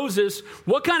of Moses,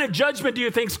 what kind of judgment do you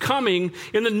think is coming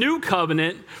in the new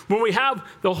covenant when we have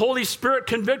the Holy Spirit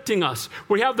convicting us?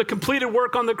 We have the completed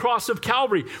work on the cross of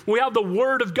Calvary. We have the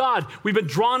Word of God. We've been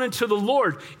drawn into the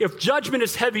Lord. If judgment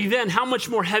is heavy then, how much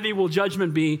more heavy will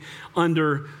judgment be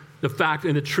under the fact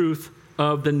and the truth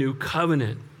of the new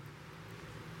covenant?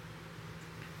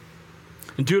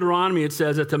 In Deuteronomy, it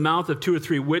says, at the mouth of 2 or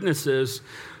 3 witnesses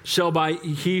shall by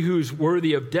he who's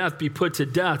worthy of death be put to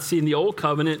death. See, in the old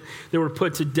covenant, they were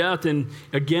put to death, and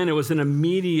again, it was an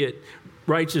immediate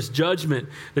righteous judgment.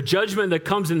 The judgment that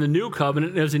comes in the new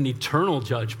covenant is an eternal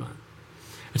judgment.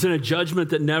 It's in a judgment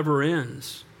that never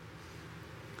ends.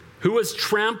 Who was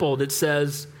trampled, it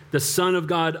says, the Son of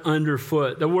God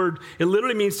underfoot. The word, it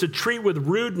literally means to treat with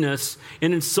rudeness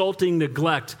and insulting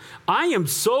neglect. I am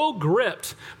so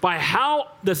gripped by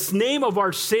how the name of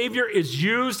our Savior is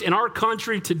used in our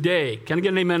country today. Can I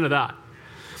get an amen to that?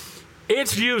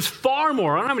 It's used far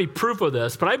more, I don't have any proof of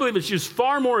this, but I believe it's used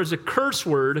far more as a curse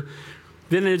word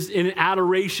than is in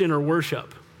adoration or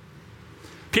worship.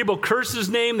 People curse his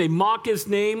name, they mock his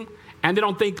name, and they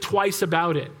don't think twice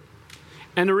about it.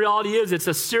 And the reality is, it's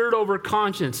a seared over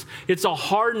conscience. It's a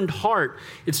hardened heart.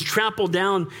 It's trampled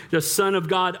down the Son of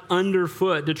God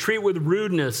underfoot, to treat with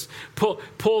rudeness,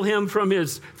 pull him from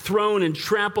his throne and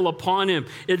trample upon him.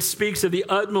 It speaks of the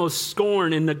utmost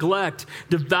scorn and neglect,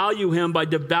 devalue him by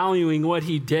devaluing what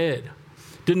he did,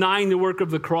 denying the work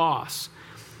of the cross.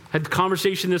 I had a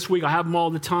conversation this week. I have them all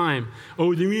the time.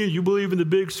 Oh, you believe in the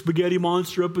big spaghetti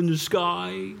monster up in the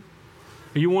sky?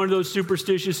 Are you one of those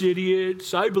superstitious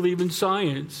idiots? I believe in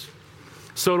science.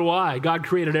 So do I. God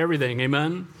created everything.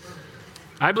 Amen?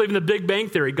 I believe in the Big Bang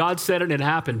Theory. God said it and it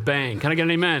happened. Bang. Can I get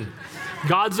an amen?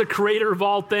 God's the creator of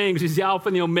all things. He's the Alpha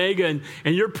and the Omega. And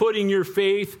you're putting your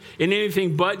faith in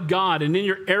anything but God, and in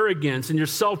your arrogance and your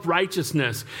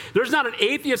self-righteousness. There's not an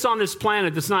atheist on this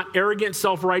planet that's not arrogant,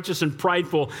 self-righteous, and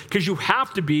prideful, because you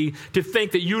have to be to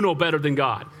think that you know better than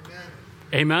God.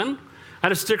 Amen? I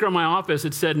had a sticker on my office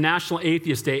that said National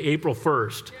Atheist Day, April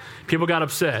 1st. People got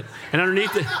upset. And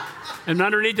underneath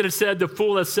it said, the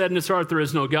fool has said in his heart there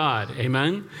is no God.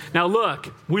 Amen? Now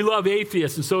look, we love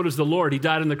atheists, and so does the Lord. He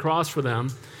died on the cross for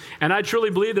them. And I truly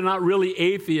believe they're not really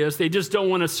atheists. They just don't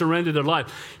want to surrender their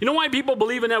life. You know why people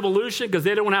believe in evolution? Because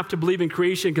they don't have to believe in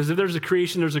creation. Because if there's a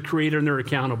creation, there's a creator, and they're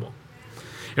accountable.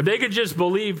 If they could just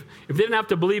believe, if they didn't have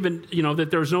to believe in, that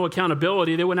there's no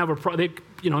accountability, they wouldn't have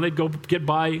they'd go get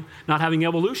by not having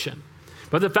evolution.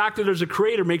 But the fact that there's a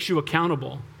creator makes you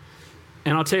accountable.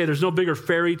 And I'll tell you, there's no bigger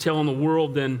fairy tale in the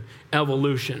world than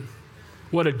evolution.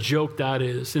 What a joke that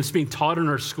is. And it's being taught in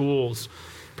our schools.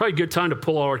 Probably a good time to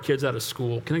pull all our kids out of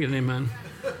school. Can I get an amen?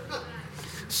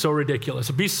 So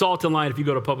ridiculous. Be salt and light if you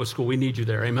go to public school. We need you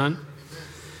there. Amen?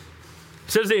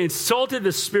 It says they insulted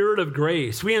the Spirit of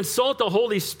grace. We insult the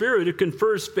Holy Spirit who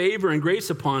confers favor and grace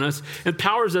upon us,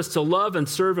 empowers us to love and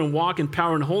serve and walk in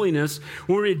power and holiness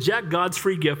when we reject God's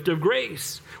free gift of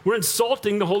grace. We're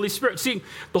insulting the Holy Spirit. See,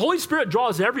 the Holy Spirit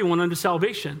draws everyone unto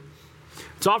salvation.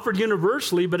 It's offered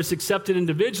universally, but it's accepted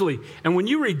individually. And when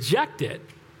you reject it,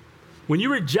 when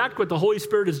you reject what the Holy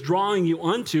Spirit is drawing you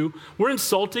unto, we're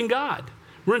insulting God.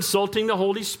 We're insulting the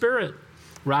Holy Spirit.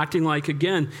 We're acting like,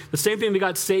 again, the same thing that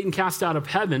got Satan cast out of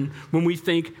heaven when we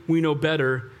think we know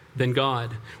better than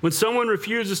God. When someone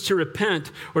refuses to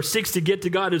repent or seeks to get to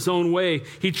God his own way,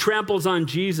 he tramples on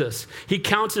Jesus. He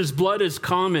counts his blood as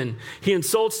common. He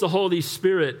insults the Holy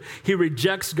Spirit. He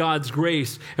rejects God's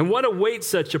grace. And what awaits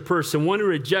such a person? One who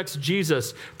rejects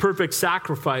Jesus' perfect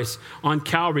sacrifice on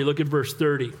Calvary. Look at verse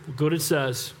 30. Look what it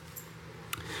says.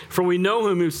 For we know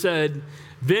him who said,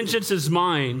 vengeance is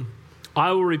mine,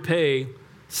 I will repay,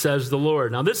 says the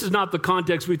Lord. Now, this is not the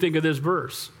context we think of this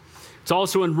verse. It's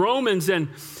also in Romans, and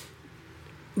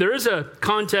there is a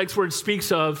context where it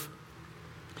speaks of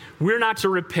we're not to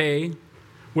repay,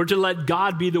 we're to let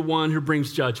God be the one who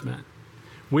brings judgment.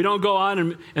 We don't go out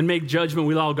and make judgment,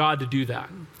 we allow God to do that.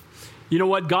 You know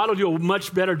what? God will do a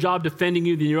much better job defending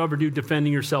you than you ever do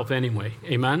defending yourself anyway.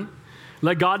 Amen?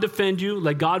 Let God defend you.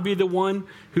 Let God be the one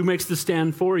who makes the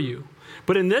stand for you.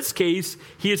 But in this case,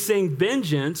 he is saying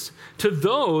vengeance to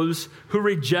those who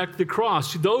reject the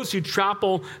cross, to those who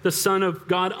trample the Son of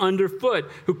God underfoot,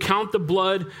 who count the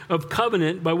blood of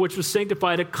covenant by which was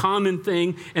sanctified a common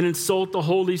thing and insult the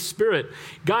Holy Spirit.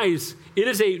 Guys,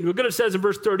 look what it says in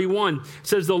verse 31. It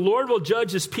says, the Lord will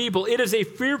judge his people. It is a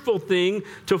fearful thing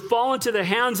to fall into the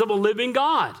hands of a living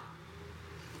God.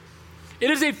 It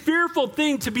is a fearful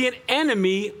thing to be an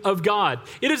enemy of God.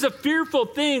 It is a fearful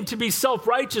thing to be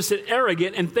self-righteous and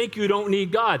arrogant and think you don't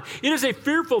need God. It is a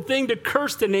fearful thing to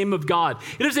curse the name of God.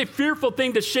 It is a fearful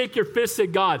thing to shake your fists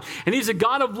at God. And he's a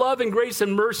God of love and grace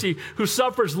and mercy who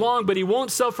suffers long, but he won't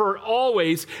suffer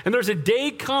always. And there's a day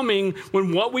coming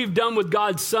when what we've done with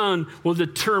God's Son will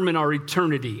determine our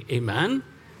eternity. Amen?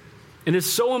 And it's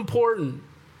so important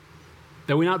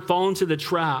that we not fall into the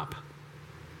trap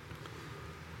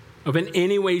of in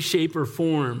any way, shape, or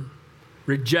form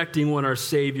rejecting what our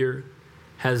Savior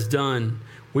has done.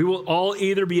 We will all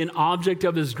either be an object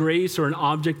of his grace or an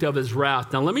object of his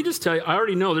wrath. Now, let me just tell you, I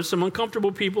already know there's some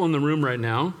uncomfortable people in the room right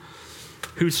now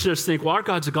who just think, well, our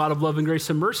God's a God of love and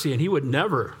grace and mercy, and he would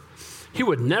never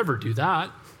do that.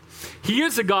 He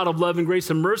is a God of love and grace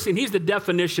and mercy, and he's the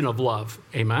definition of love.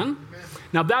 Amen?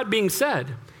 Now, that being said,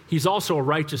 he's also a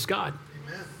righteous God.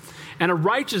 Amen. And a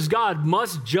righteous God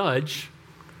must judge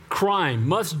crime,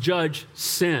 must judge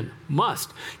sin,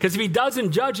 must. Because if he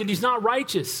doesn't judge it, he's not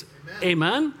righteous.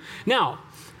 Amen? Now,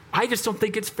 I just don't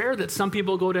think it's fair that some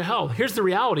people go to hell. Here's the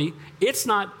reality. It's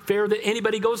not fair that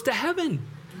anybody goes to heaven.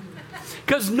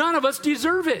 Because none of us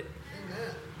deserve it.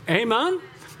 Amen?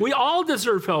 We all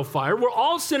deserve hellfire. We're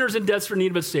all sinners in desperate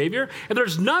need of a Savior. And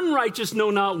there's none righteous,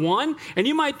 no, not one. And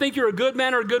you might think you're a good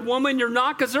man or a good woman. You're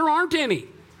not, because there aren't any.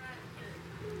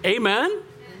 Amen?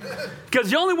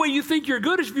 Because the only way you think you're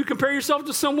good is if you compare yourself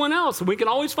to someone else. And we can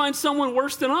always find someone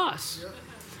worse than us.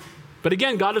 But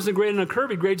again, God doesn't grade on a curve.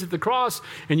 He grades at the cross.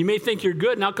 And you may think you're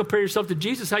good. Now compare yourself to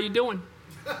Jesus. How you doing?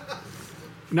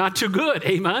 Not too good.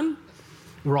 Amen?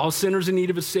 We're all sinners in need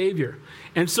of a Savior.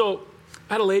 And so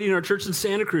I had a lady in our church in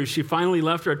Santa Cruz. She finally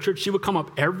left our church. She would come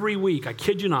up every week, I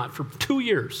kid you not, for 2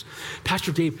 years.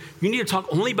 Pastor Dave, you need to talk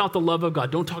only about the love of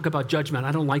God. Don't talk about judgment.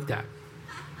 I don't like that.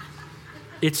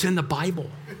 It's in the Bible.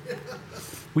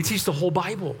 We teach the whole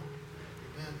Bible.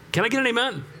 Can I get an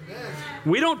amen?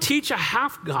 We don't teach a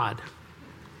half God.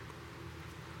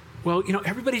 Well,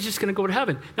 everybody's just going to go to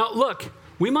heaven. Now, look,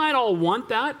 we might all want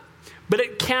that, But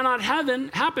it cannot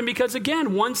happen because,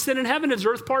 again, one sin in heaven is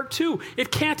earth part two. It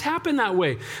can't happen that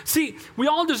way. See, we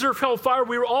all deserve hellfire.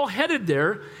 We were all headed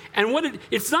there. And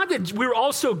it's not that we were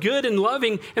all so good and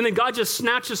loving and then God just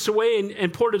snatched us away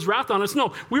and poured his wrath on us.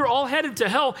 No, we were all headed to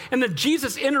hell. And then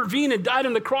Jesus intervened and died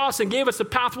on the cross and gave us a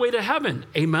pathway to heaven.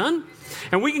 Amen?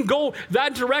 And we can go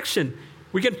that direction.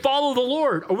 We can follow the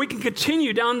Lord, or we can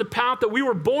continue down the path that we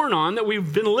were born on, that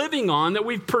we've been living on, that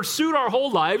we've pursued our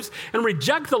whole lives, and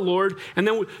reject the Lord. And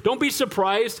then don't be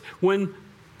surprised when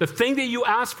the thing that you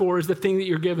ask for is the thing that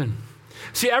you're given.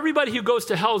 See, everybody who goes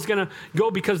to hell is going to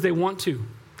go because they want to.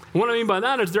 And what I mean by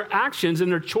that is their actions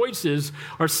and their choices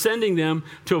are sending them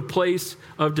to a place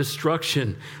of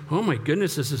destruction. Oh my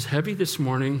goodness, this is heavy this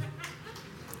morning.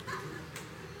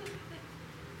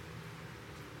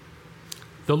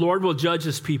 The Lord will judge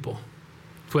his people.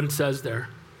 That's what it says there.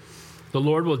 The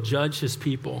Lord will judge his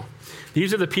people.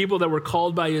 These are the people that were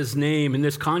called by his name. In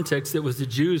this context, it was the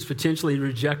Jews potentially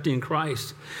rejecting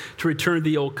Christ to return to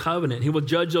the old covenant. He will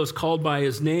judge those called by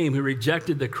his name who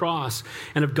rejected the cross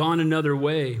and have gone another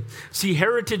way. See,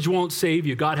 heritage won't save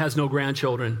you. God has no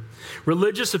grandchildren.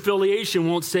 Religious affiliation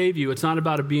won't save you. It's not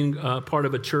about being part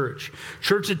of a church.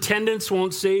 Church attendance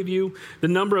won't save you. The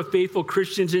number of faithful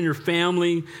Christians in your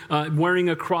family wearing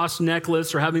a cross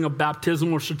necklace or having a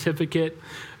baptismal certificate,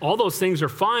 all those things are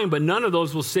fine, but none of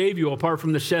those will save you apart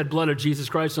from the shed blood of Jesus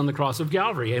Christ on the cross of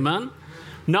Calvary. Amen?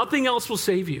 Nothing else will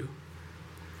save you.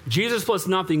 Jesus plus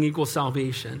nothing equals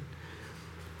salvation.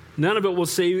 None of it will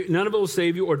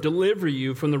save you or deliver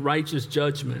you from the righteous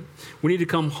judgment. We need to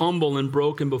come humble and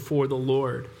broken before the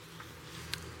Lord.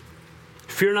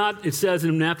 Fear not, it says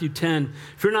in Matthew 10,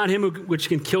 fear not him which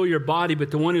can kill your body, but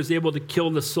the one who is able to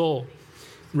kill the soul.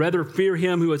 Rather fear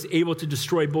him who is able to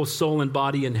destroy both soul and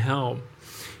body in hell.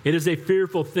 It is a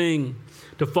fearful thing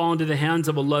to fall into the hands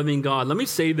of a loving God. Let me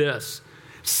say this.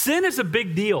 Sin is a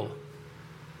big deal.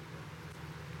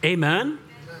 Amen?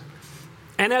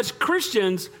 And as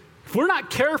Christians, if we're not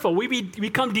careful, we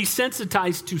become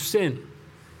desensitized to sin.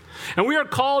 And we are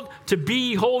called to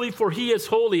be holy, for he is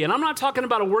holy. And I'm not talking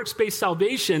about a works-based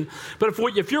salvation, but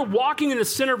if you're walking in the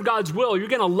center of God's will, you're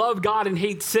going to love God and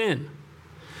hate sin.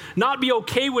 Not be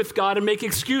okay with God and make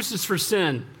excuses for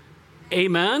sin.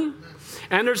 Amen?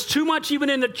 And there's too much even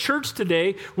in the church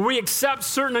today where we accept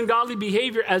certain ungodly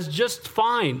behavior as just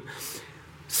fine.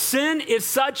 Sin is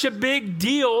such a big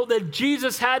deal that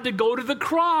Jesus had to go to the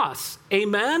cross.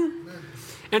 Amen?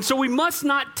 And so we must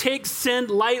not take sin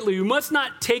lightly. We must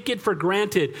not take it for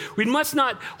granted. We must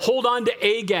not hold on to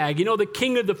Agag, the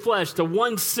king of the flesh, the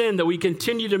one sin that we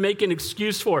continue to make an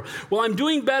excuse for. Well, I'm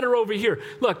doing better over here.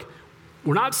 Look,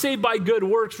 we're not saved by good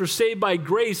works, we're saved by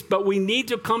grace, but we need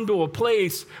to come to a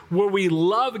place where we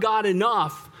love God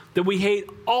enough that we hate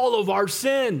all of our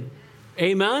sin.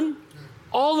 Amen?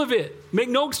 All of it. Make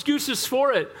no excuses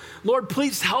for it. Lord,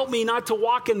 please help me not to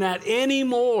walk in that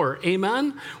anymore.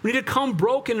 Amen? We need to come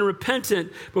broken and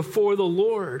repentant before the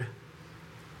Lord.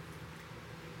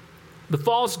 The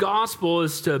false gospel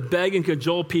is to beg and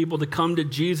cajole people to come to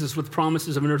Jesus with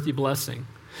promises of an earthly blessing.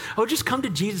 Oh, just come to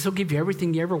Jesus. He'll give you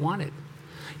everything you ever wanted.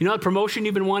 You know that promotion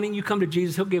you've been wanting? You come to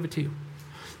Jesus. He'll give it to you.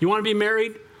 You want to be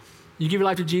married? You give your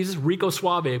life to Jesus, Rico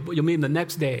Suave, you'll meet him the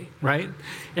next day, right?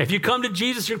 If you come to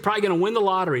Jesus, you're probably going to win the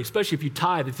lottery, especially if you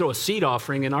tithe. They throw a seed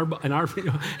offering in our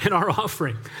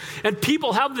offering. And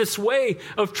people have this way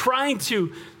of trying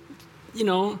to,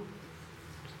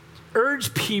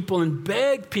 urge people and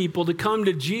beg people to come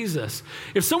to Jesus.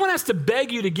 If someone has to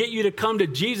beg you to get you to come to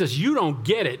Jesus, you don't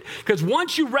get it. Because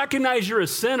once you recognize you're a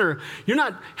sinner, you're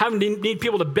not having to need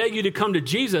people to beg you to come to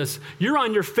Jesus. You're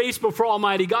on your face before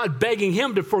Almighty God begging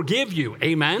him to forgive you.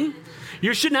 Amen?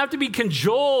 You shouldn't have to be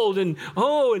cajoled and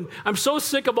I'm so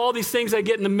sick of all these things I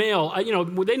get in the mail.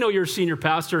 They know you're a senior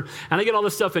pastor, and I get all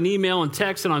this stuff in email and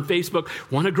text and on Facebook.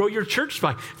 Want to grow your church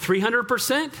by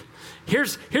 300%?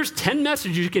 Here's 10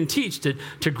 messages you can teach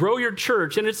to grow your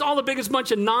church, and it's all the biggest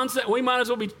bunch of nonsense. We might as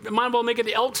well make it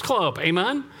the Elks Club.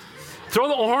 Amen? Throw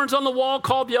the horns on the wall,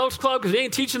 call it the Elks Club, because they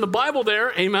ain't teaching the Bible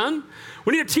there. Amen?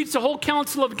 We need to teach the whole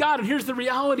counsel of God, and here's the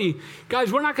reality.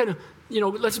 Guys, we're not going to,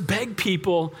 let's beg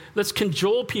people, let's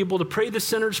cajole people to pray the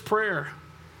sinner's prayer.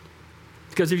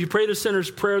 Because if you pray the sinner's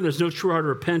prayer and there's no true heart of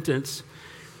repentance,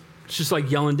 it's just like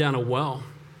yelling down a well.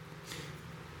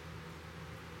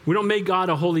 We don't make God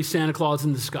a holy Santa Claus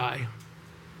in the sky.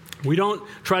 We don't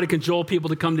try to cajole people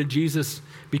to come to Jesus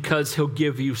because he'll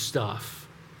give you stuff.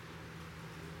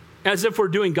 As if we're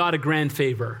doing God a grand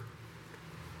favor.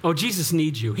 Oh, Jesus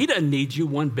needs you. He doesn't need you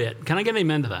one bit. Can I get an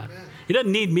amen to that? Amen. He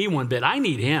doesn't need me one bit. I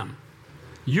need him.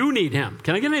 You need him.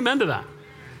 Can I get an amen to that?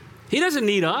 He doesn't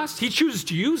need us. He chooses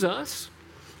to use us.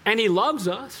 And he loves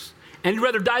us. And he'd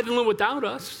rather die than live without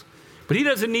us. But he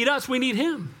doesn't need us. We need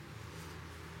him.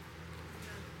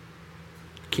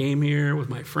 Came here with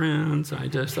my friends. I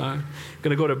just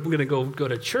gonna go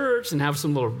to church and have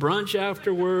some little brunch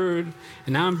afterward.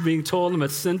 And now I'm being told I'm a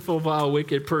sinful, vile,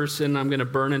 wicked person. I'm gonna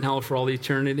burn in hell for all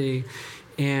eternity,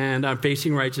 and I'm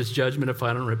facing righteous judgment if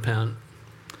I don't repent.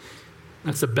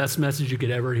 That's the best message you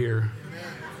could ever hear.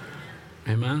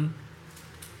 Amen.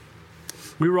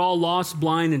 We were all lost,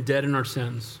 blind, and dead in our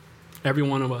sins. Every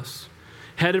one of us.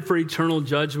 Headed for eternal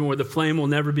judgment where the flame will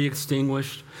never be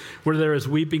extinguished, where there is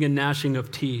weeping and gnashing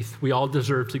of teeth. We all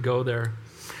deserve to go there.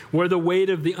 Where the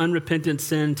weight of the unrepentant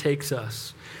sin takes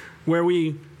us, where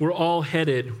we're all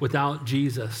headed without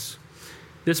Jesus.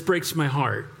 This breaks my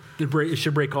heart. It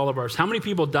should break all of ours. How many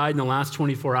people died in the last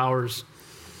 24 hours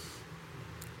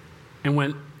and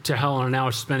went to hell and are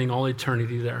now spending all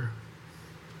eternity there?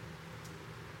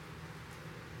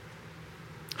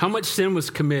 How much sin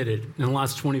was committed in the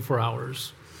last 24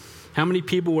 hours? How many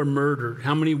people were murdered?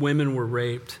 How many women were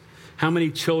raped? How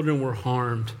many children were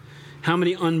harmed? How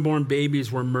many unborn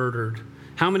babies were murdered?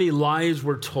 How many lies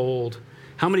were told?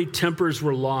 How many tempers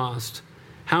were lost?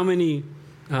 How many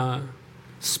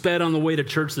sped on the way to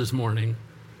church this morning?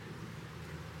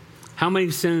 How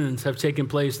many sins have taken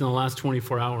place in the last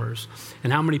 24 hours?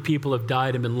 And how many people have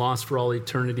died and been lost for all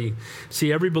eternity?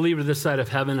 See, every believer this side of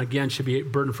heaven, again, should be a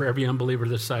burden for every unbeliever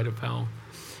this side of hell.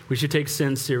 We should take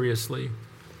sin seriously.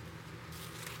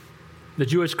 The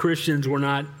Jewish Christians were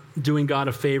not doing God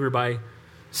a favor by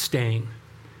staying.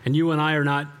 And you and I are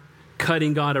not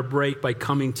cutting God a break by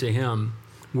coming to him.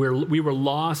 We were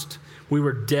lost. We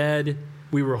were dead.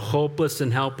 We were hopeless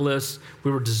and helpless. We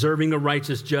were deserving of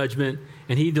righteous judgment.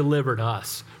 And he delivered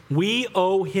us. We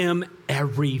owe him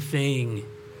everything.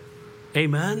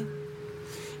 Amen?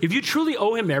 If you truly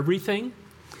owe him everything,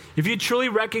 if you truly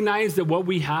recognize that what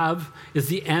we have is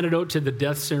the antidote to the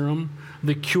death serum,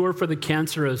 the cure for the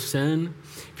cancer of sin,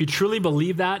 if you truly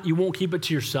believe that, you won't keep it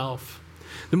to yourself.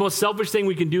 The most selfish thing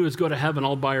we can do is go to heaven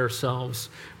all by ourselves.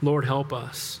 Lord, help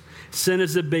us. Sin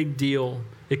is a big deal.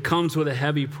 It comes with a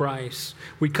heavy price.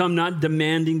 We come not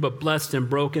demanding, but blessed and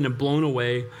broken and blown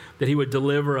away that he would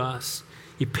deliver us.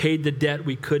 He paid the debt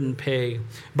we couldn't pay.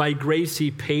 By grace, he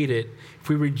paid it. If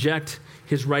we reject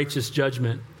his righteous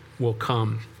judgment, will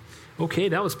come. Okay,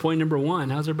 that was point number 1.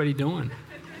 How's everybody doing?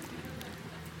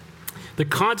 The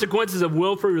consequences of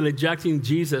willfully rejecting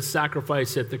Jesus'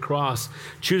 sacrifice at the cross,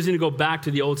 choosing to go back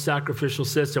to the old sacrificial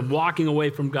system, walking away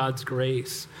from God's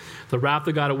grace. The wrath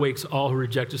of God awakes all who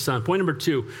reject his son. Point number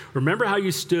 2, remember how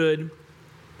you stood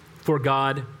for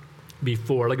God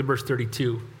before. Look at verse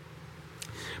 32.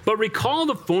 But recall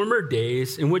the former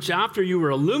days in which after you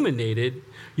were illuminated,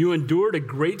 you endured a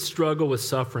great struggle with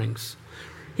sufferings.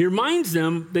 He reminds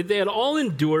them that they had all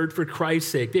endured for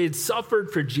Christ's sake. They had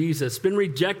suffered for Jesus, been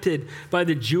rejected by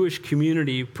the Jewish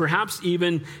community, perhaps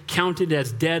even counted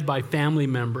as dead by family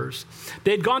members.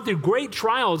 They had gone through great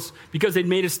trials because they'd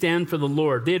made a stand for the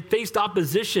Lord. They had faced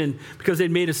opposition because they'd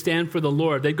made a stand for the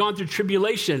Lord. They'd gone through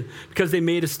tribulation because they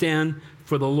made a stand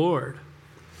for the Lord.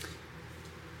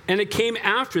 And it came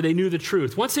after they knew the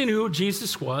truth. Once they knew who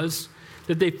Jesus was,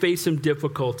 that they faced some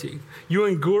difficulty. You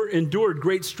endured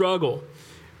great struggle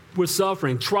with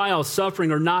suffering. Trials,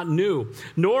 suffering are not new,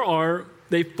 nor are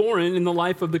they foreign in the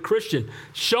life of the Christian.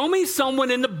 Show me someone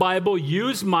in the Bible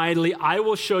used mightily. I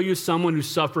will show you someone who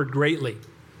suffered greatly.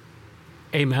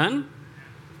 Amen?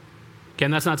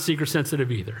 Again, that's not seeker sensitive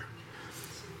either.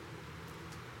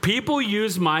 People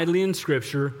used mightily in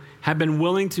Scripture have been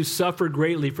willing to suffer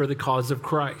greatly for the cause of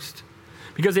Christ,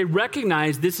 because they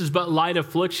recognize this is but light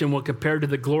affliction when compared to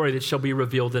the glory that shall be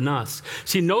revealed in us.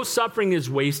 See, no suffering is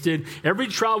wasted. Every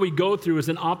trial we go through is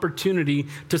an opportunity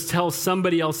to tell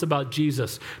somebody else about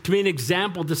Jesus, to be an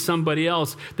example to somebody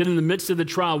else, that in the midst of the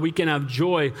trial we can have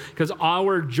joy, because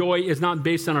our joy is not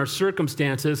based on our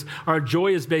circumstances. Our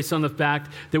joy is based on the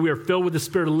fact that we are filled with the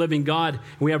Spirit of the living God,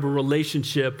 and we have a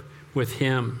relationship with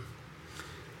him.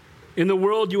 In the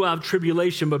world you will have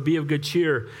tribulation, but be of good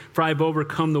cheer, for I have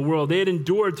overcome the world. They had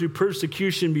endured through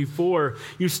persecution before.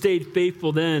 You stayed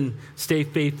faithful then, stay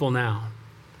faithful now.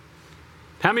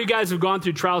 How many of you guys have gone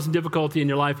through trials and difficulty in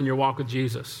your life and your walk with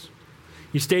Jesus?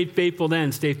 You stayed faithful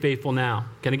then, stay faithful now.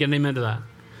 Can I get an amen to that?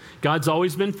 God's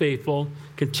always been faithful.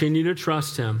 Continue to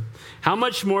trust him. How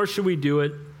much more should we do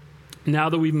it now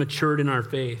that we've matured in our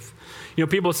faith? You know,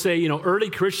 people say, early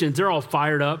Christians, they're all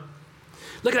fired up.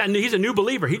 Look at that. He's a new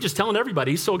believer. He's just telling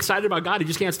everybody. He's so excited about God. He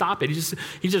just can't stop it. He's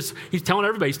telling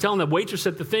everybody. He's telling the waitress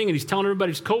at the thing, and he's telling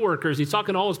everybody's coworkers. He's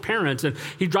talking to all his parents, and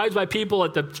he drives by people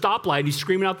at the stoplight. And he's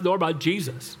screaming out the door about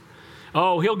Jesus.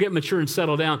 Oh, he'll get mature and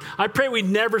settle down. I pray we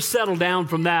never settle down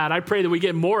from that. I pray that we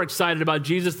get more excited about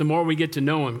Jesus the more we get to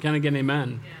know him. Can I get an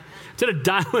amen? Yeah. Instead of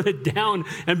dialing it down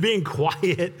and being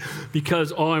quiet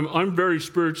because, I'm very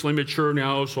spiritually mature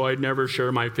now, so I'd never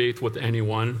share my faith with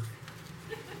anyone.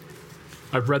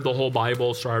 I've read the whole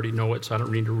Bible, so I already know it, so I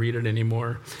don't need to read it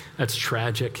anymore. That's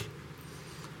tragic.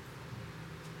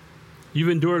 You've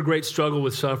endured great struggle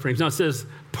with sufferings. Now it says,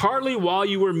 partly while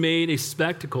you were made a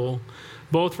spectacle,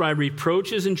 both by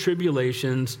reproaches and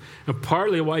tribulations, and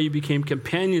partly while you became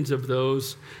companions of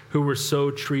those who were so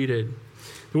treated.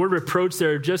 The word reproach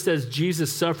there, just as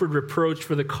Jesus suffered reproach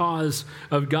for the cause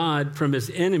of God from his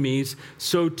enemies,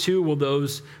 so too will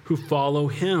those who follow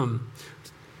him.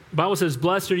 The Bible says,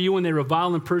 blessed are you when they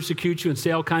revile and persecute you and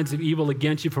say all kinds of evil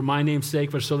against you for my name's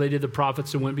sake, for so they did the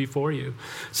prophets who went before you.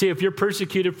 See, if you're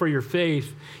persecuted for your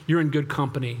faith, you're in good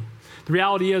company. The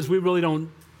reality is we really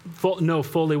don't know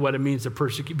fully what it means to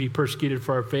be persecuted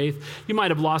for our faith. You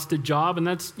might have lost a job, and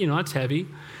that's heavy.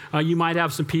 You might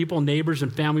have some people, neighbors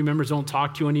and family members don't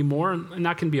talk to you anymore, and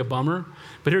that can be a bummer.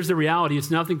 But here's the reality.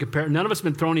 It's nothing compared. None of us have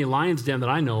been thrown in a lion's den that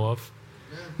I know of.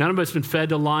 None of us have been fed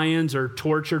to lions or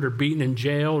tortured or beaten in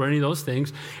jail or any of those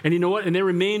things. And you know what? And they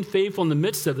remained faithful in the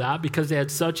midst of that because they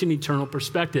had such an eternal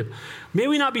perspective. May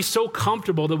we not be so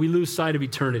comfortable that we lose sight of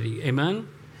eternity. Amen?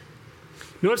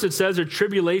 Notice it says there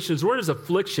tribulations. The word is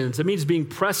afflictions. It means being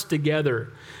pressed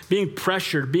together, being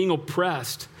pressured, being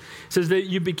oppressed. It says that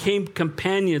you became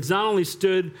companions, not only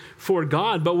stood for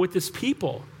God, but with his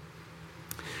people.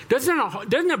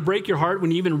 Doesn't it break your heart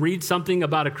when you even read something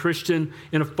about a Christian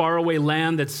in a faraway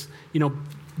land that's,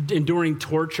 enduring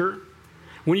torture?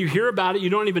 When you hear about it, you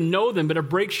don't even know them, but it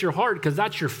breaks your heart because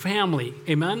that's your family.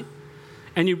 Amen?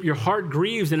 And your heart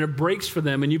grieves and it breaks for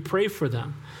them and you pray for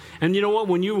them. And you know what?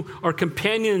 When you are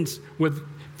companions with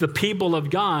the people of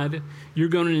God, you're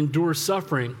going to endure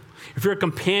suffering. If you're a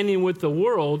companion with the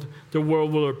world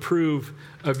will approve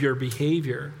of your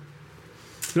behavior.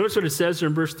 Notice what it says here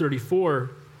in verse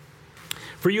 34.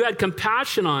 For you had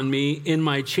compassion on me in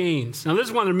my chains. Now, this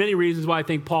is one of the many reasons why I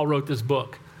think Paul wrote this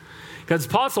book. Because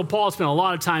Apostle Paul spent a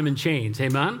lot of time in chains.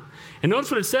 Amen? And notice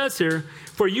what it says here.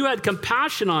 For you had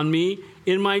compassion on me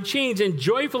in my chains and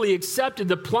joyfully accepted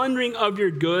the plundering of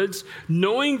your goods,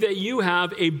 knowing that you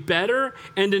have a better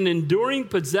and an enduring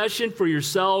possession for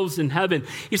yourselves in heaven.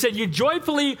 He said you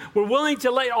joyfully were willing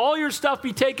to let all your stuff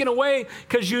be taken away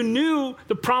because you knew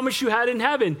the promise you had in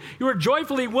heaven. You were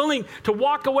joyfully willing to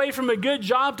walk away from a good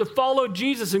job to follow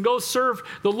Jesus and go serve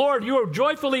the Lord. You were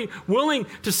joyfully willing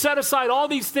to set aside all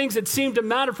these things that seemed to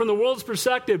matter from the world's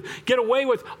perspective, get away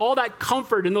with all that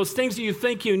comfort and those things that you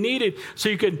think you needed so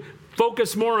you could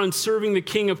focus more on serving the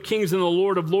King of Kings and the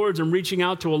Lord of Lords and reaching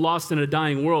out to a lost and a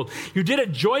dying world. You did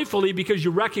it joyfully because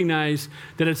you recognize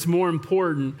that it's more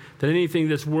important than anything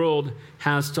this world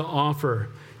has to offer.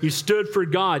 You stood for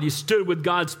God. You stood with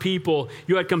God's people.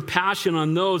 You had compassion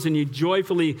on those, and you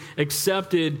joyfully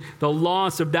accepted the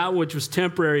loss of that which was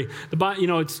temporary.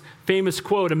 It's famous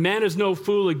quote, a man is no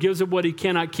fool who gives up what he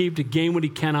cannot keep to gain what he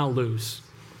cannot lose.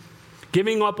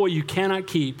 Giving up what you cannot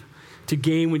keep to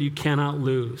gain what you cannot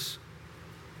lose.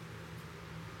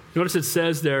 Notice it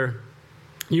says there,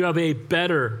 you have a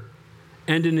better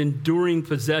and an enduring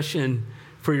possession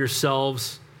for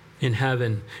yourselves in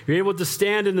heaven. You're able to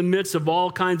stand in the midst of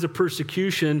all kinds of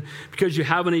persecution because you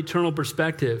have an eternal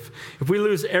perspective. If we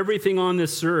lose everything on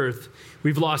this earth,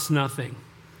 we've lost nothing.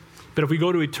 But if we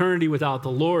go to eternity without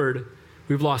the Lord,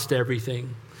 we've lost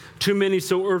everything. Too many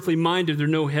so earthly minded, they're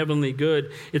no heavenly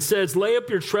good. It says, lay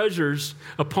up your treasures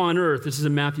upon earth. This is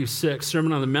in Matthew 6,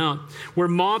 Sermon on the Mount, where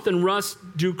moth and rust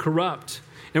do corrupt,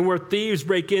 and where thieves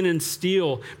break in and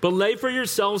steal. But lay for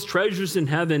yourselves treasures in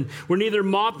heaven, where neither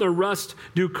moth nor rust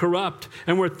do corrupt,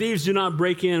 and where thieves do not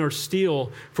break in or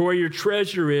steal. For where your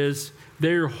treasure is,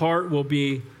 there your heart will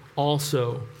be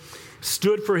also.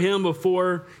 Stood for him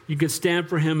before, you can stand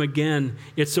for him again.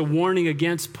 It's a warning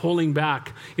against pulling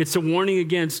back. It's a warning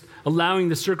against allowing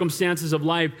the circumstances of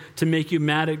life to make you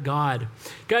mad at God.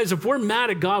 Guys, if we're mad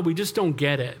at God, we just don't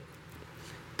get it.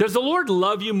 Does the Lord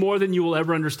love you more than you will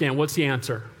ever understand? What's the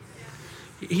answer?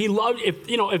 He loved,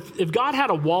 if God had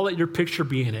a wallet, your picture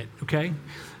be in it, okay?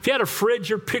 If he had a fridge,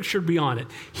 your picture would be on it.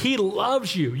 He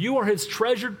loves you. You are his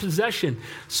treasured possession.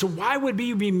 So why would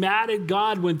we be mad at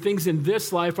God when things in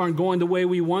this life aren't going the way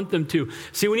we want them to?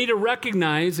 See, we need to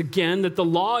recognize, again, that the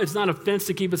law is not a fence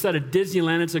to keep us out of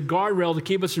Disneyland. It's a guardrail to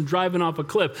keep us from driving off a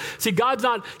cliff. See, God's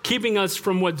not keeping us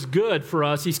from what's good for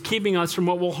us. He's keeping us from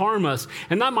what will harm us.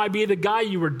 And that might be the guy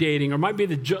you were dating, or might be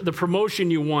the promotion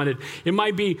you wanted. It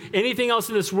might be anything else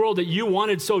in this world that you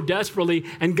wanted so desperately,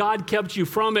 and God kept you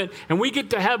from it. And we get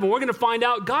to heaven, we're going to find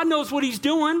out God knows what he's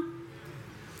doing.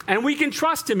 And we can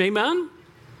trust him, amen?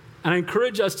 And I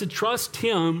encourage us to trust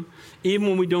him even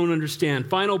when we don't understand.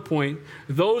 Final point,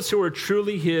 those who are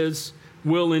truly his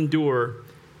will endure.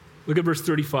 Look at verse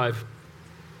 35.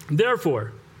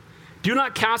 Therefore, do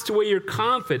not cast away your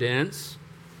confidence,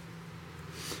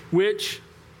 which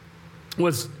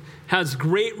has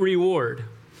great reward.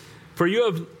 For you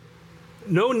have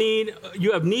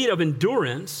need of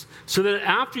endurance, so that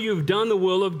after you've done the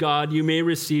will of God, you may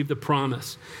receive the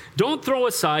promise. Don't throw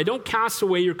aside, don't cast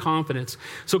away your confidence.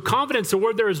 So confidence, the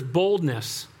word there is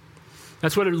boldness.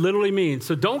 That's what it literally means.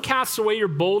 So don't cast away your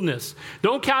boldness.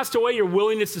 Don't cast away your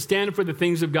willingness to stand for the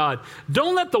things of God.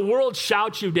 Don't let the world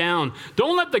shout you down.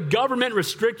 Don't let the government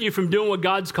restrict you from doing what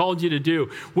God's called you to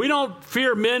do. We don't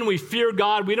fear men, we fear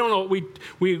God. We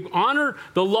honor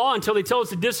the law until they tell us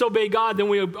to disobey God, then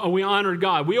we honor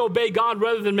God. We obey God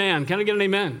rather than man. Can I get an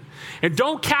amen? And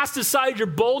don't cast aside your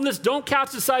boldness. Don't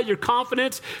cast aside your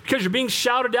confidence because you're being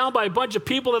shouted down by a bunch of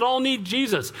people that all need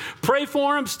Jesus. Pray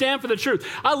for them, stand for the truth.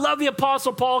 I love the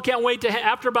Apostle Paul. Can't wait to,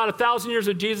 after about 1,000 years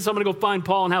of Jesus, I'm going to go find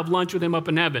Paul and have lunch with him up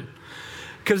in heaven.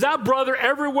 Because that brother,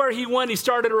 everywhere he went, he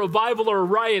started a revival or a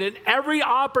riot. And every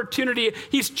opportunity,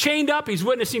 he's chained up, he's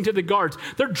witnessing to the guards.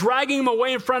 They're dragging him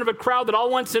away in front of a crowd that all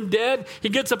wants him dead. He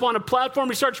gets up on a platform,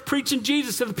 he starts preaching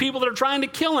Jesus to the people that are trying to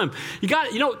kill him.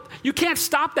 You can't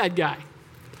stop that guy.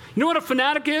 You know what a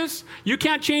fanatic is? You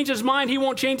can't change his mind, he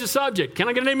won't change the subject. Can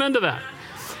I get an amen to that?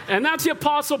 And that's the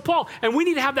Apostle Paul. And we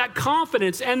need to have that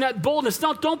confidence and that boldness.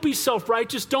 Now, don't be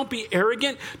self-righteous. Don't be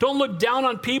arrogant. Don't look down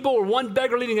on people or one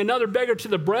beggar leading another beggar to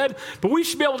the bread. But we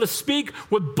should be able to speak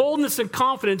with boldness and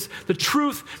confidence the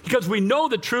truth because we know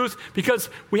the truth, because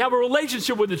we have a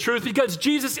relationship with the truth, because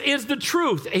Jesus is the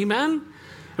truth. Amen?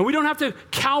 And we don't have to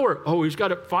cower. Oh, he's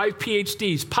got 5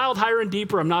 PhDs, piled higher and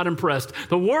deeper. I'm not impressed.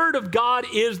 The Word of God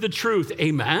is the truth.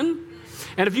 Amen?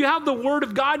 And if you have the Word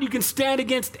of God, you can stand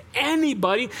against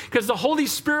anybody because the Holy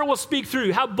Spirit will speak through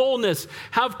you. Have boldness.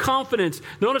 Have confidence.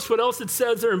 Notice what else it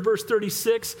says there in verse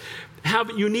 36.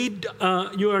 You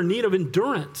are in need of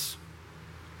endurance.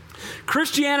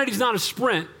 Christianity is not a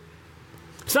sprint.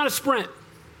 It's not a sprint.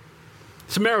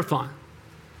 It's a marathon.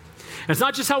 And it's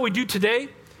not just how we do today.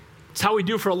 It's how we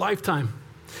do for a lifetime.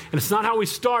 And it's not how we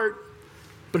start,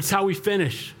 but it's how we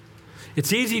finish.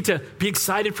 It's easy to be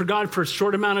excited for God for a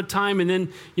short amount of time, and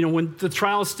then, when the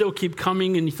trials still keep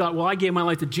coming and you thought, well, I gave my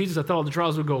life to Jesus, I thought all the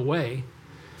trials would go away.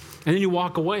 And then you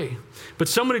walk away. But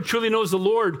someone who truly knows the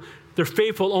Lord, their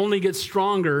faith will only get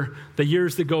stronger the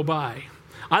years that go by.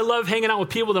 I love hanging out with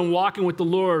people that are walking with the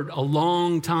Lord a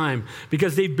long time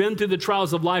because they've been through the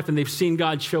trials of life and they've seen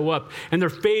God show up. And their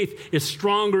faith is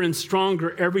stronger and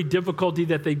stronger every difficulty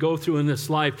that they go through in this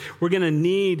life. We're going to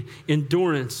need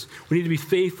endurance. We need to be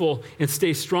faithful and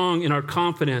stay strong in our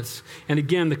confidence. And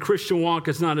again, the Christian walk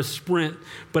is not a sprint,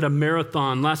 but a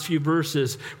marathon. Last few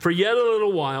verses. For yet a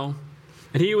little while,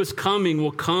 and he who is coming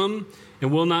will come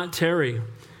and will not tarry.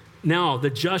 Now, the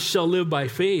just shall live by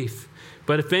faith.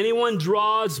 But if anyone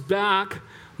draws back,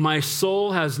 my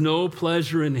soul has no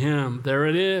pleasure in him. There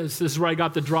it is. This is where I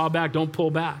got the drawback. Don't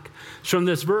pull back. It's from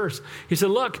this verse. He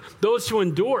said, look, those who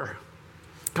endure,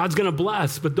 God's going to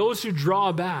bless. But those who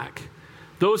draw back,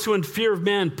 those who in fear of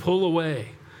man pull away,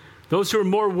 those who are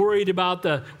more worried about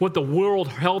what the World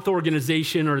Health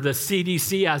Organization or the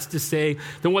CDC has to say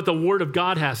than what the Word of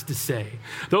God has to say.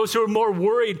 Those who are more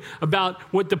worried about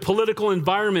what the political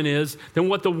environment is than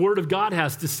what the Word of God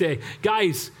has to say.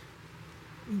 Guys,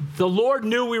 the Lord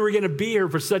knew we were going to be here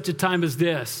for such a time as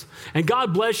this. And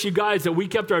God bless you guys that we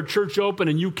kept our church open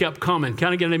and you kept coming.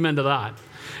 Can I get an amen to that?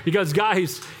 Because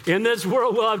guys, in this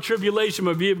world we'll have tribulation,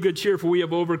 but be of good cheer, for we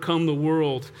have overcome the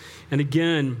world. And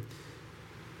again,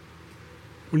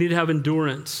 we need to have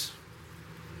endurance.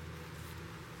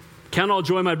 Count all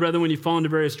joy, my brethren, when you fall into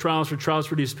various trials, for trials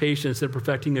produce patience and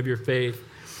perfecting of your faith.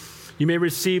 You may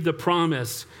receive the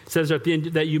promise. It says at the end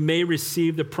that you may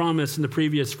receive the promise in the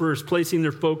previous verse, placing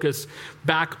their focus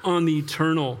back on the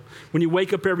eternal. When you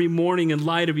wake up every morning in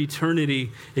light of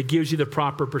eternity, it gives you the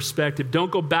proper perspective.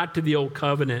 Don't go back to the old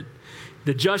covenant.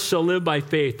 The just shall live by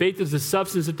faith. Faith is the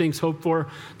substance of things hoped for,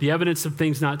 the evidence of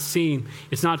things not seen.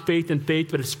 It's not faith in faith,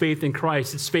 but it's faith in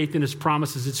Christ. It's faith in his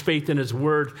promises. It's faith in his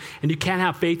word. And you can't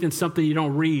have faith in something you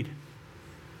don't read.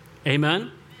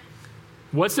 Amen?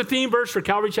 What's the theme verse for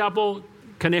Calvary Chapel,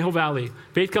 Conejo Valley?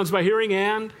 Faith comes by hearing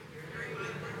and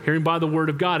hearing by the word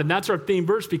of God. And that's our theme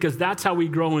verse because that's how we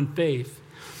grow in faith.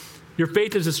 Your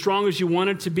faith is as strong as you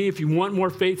want it to be. If you want more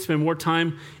faith, spend more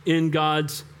time in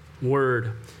God's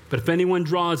word. But if anyone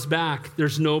draws back,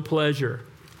 there's no pleasure.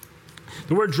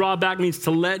 The word draw back means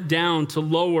to let down, to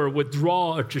lower,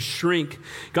 withdraw, or to shrink.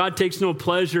 God takes no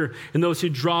pleasure in those who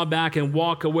draw back and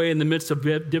walk away in the midst of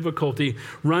difficulty.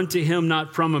 Run to him,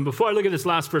 not from him. Before I look at this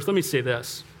last verse, let me say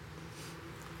this.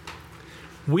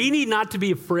 We need not to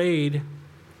be afraid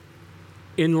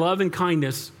in love and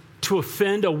kindness to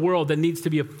offend a world that needs to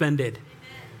be offended.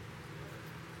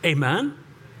 Amen?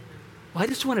 Well, I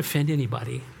just don't want to offend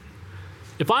anybody.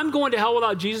 If I'm going to hell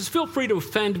without Jesus, feel free to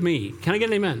offend me. Can I get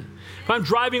an amen? If I'm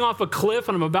driving off a cliff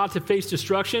and I'm about to face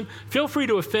destruction, feel free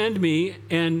to offend me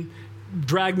and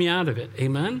drag me out of it.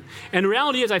 Amen? And the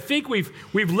reality is, I think we've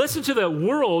listened to the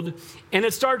world, and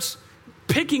it starts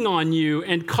picking on you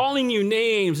and calling you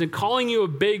names and calling you a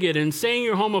bigot and saying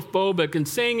you're homophobic and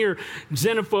saying you're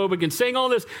xenophobic and saying all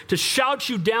this to shout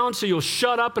you down so you'll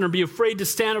shut up and be afraid to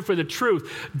stand up for the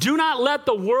truth. Do not let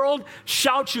the world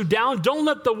shout you down. Don't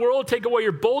let the world take away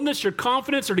your boldness, your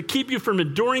confidence, or to keep you from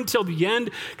enduring till the end.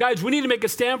 Guys, we need to make a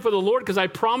stand for the Lord, because I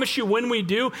promise you, when we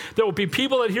do, there will be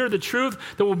people that hear the truth,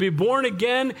 that will be born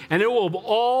again, and it will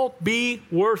all be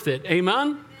worth it.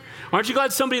 Amen? Aren't you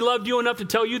glad somebody loved you enough to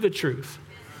tell you the truth?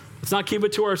 Let's not keep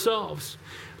it to ourselves.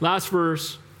 Last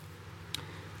verse.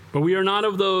 But we are not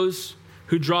of those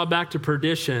who draw back to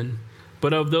perdition,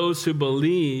 but of those who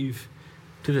believe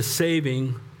to the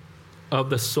saving of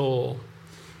the soul.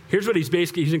 Here's what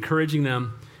he's encouraging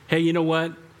them. Hey, you know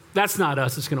what? That's not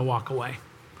us that's going to walk away.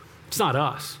 It's not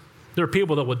us. There are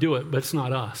people that will do it, but it's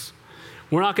not us.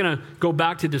 We're not going to go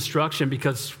back to destruction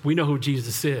because we know who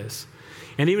Jesus is.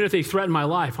 And even if they threaten my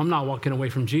life, I'm not walking away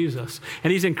from Jesus.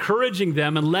 And he's encouraging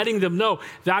them and letting them know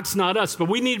that's not us. But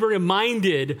we need to be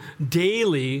reminded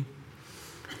daily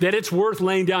that it's worth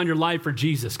laying down your life for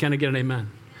Jesus. Can I get an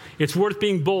amen? It's worth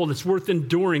being bold. It's worth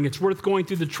enduring. It's worth going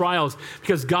through the trials,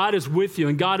 because God is with you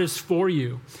and God is for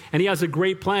you. And he has a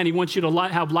great plan. He wants you to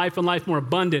have life and life more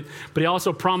abundant, but he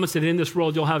also promised that in this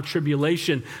world you'll have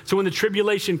tribulation. So when the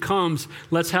tribulation comes,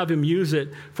 let's have him use it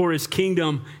for his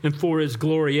kingdom and for his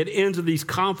glory. It ends with these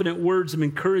confident words of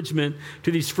encouragement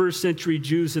to these first century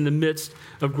Jews in the midst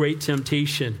of great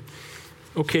temptation.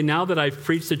 Okay, now that I've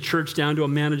preached the church down to a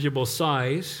manageable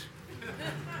size,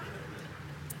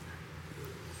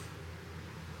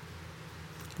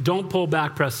 don't pull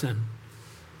back, press in.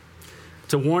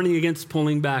 It's a warning against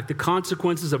pulling back. The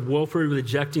consequences of willfully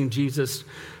rejecting Jesus'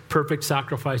 perfect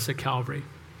sacrifice at Calvary.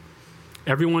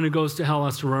 Everyone who goes to hell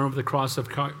has to run over the cross of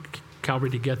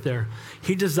Calvary to get there.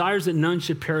 He desires that none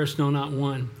should perish, no, not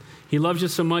one. He loves you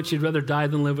so much, he'd rather die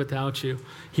than live without you.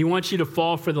 He wants you to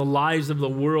fall for the lies of the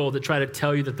world that try to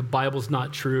tell you that the Bible's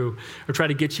not true, or try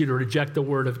to get you to reject the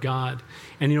word of God.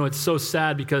 And it's so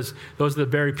sad, because those are the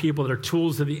very people that are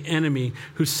tools of the enemy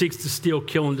who seeks to steal,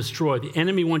 kill, and destroy. The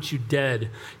enemy wants you dead.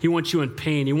 He wants you in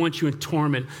pain. He wants you in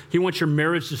torment. He wants your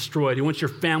marriage destroyed. He wants your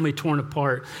family torn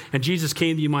apart. And Jesus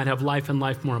came that you might have life and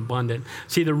life more abundant.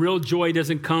 See, the real joy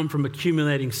doesn't come from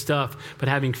accumulating stuff, but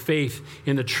having faith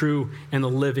in the true and the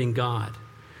living God.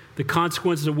 The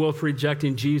consequences of willfully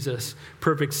rejecting Jesus'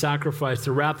 perfect sacrifice.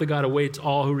 The wrath of God awaits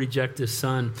all who reject his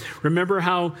son. Remember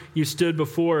how you stood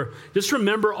before. Just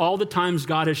remember all the times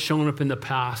God has shown up in the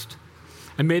past.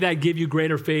 And may that give you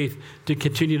greater faith to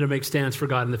continue to make stands for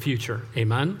God in the future.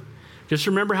 Amen? Just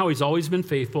remember how he's always been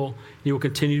faithful. And he will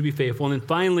continue to be faithful. And then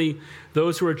finally,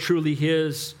 those who are truly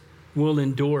his will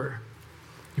endure.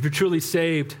 If you're truly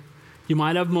saved, you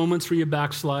might have moments where you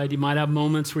backslide. You might have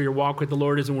moments where your walk with the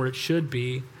Lord isn't where it should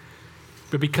be.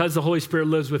 But because the Holy Spirit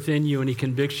lives within you and he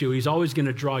convicts you, he's always going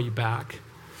to draw you back.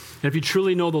 And if you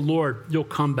truly know the Lord, you'll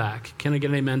come back. Can I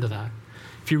get an amen to that?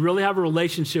 If you really have a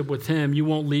relationship with him, you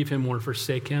won't leave him or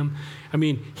forsake him. I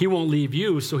mean, he won't leave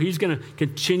you, so he's going to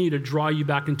continue to draw you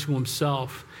back into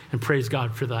himself. And praise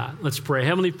God for that. Let's pray.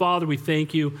 Heavenly Father, we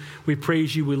thank you. We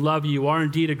praise you. We love you. You are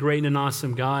indeed a great and an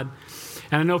awesome God.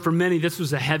 And I know for many, this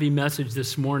was a heavy message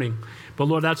this morning. But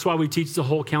Lord, that's why we teach the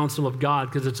whole counsel of God,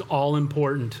 because it's all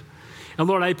important. And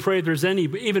Lord, I pray if there's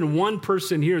even one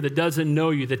person here that doesn't know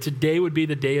you, that today would be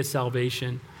the day of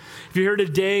salvation. If you're here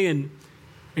today and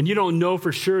you don't know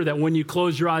for sure that when you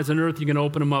close your eyes on earth, you're going to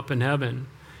open them up in heaven.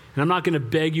 And I'm not going to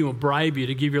beg you and bribe you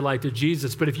to give your life to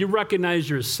Jesus. But if you recognize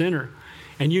you're a sinner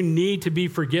and you need to be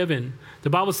forgiven, the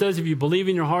Bible says if you believe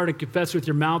in your heart and confess with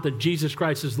your mouth that Jesus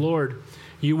Christ is Lord,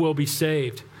 you will be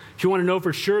saved. If you want to know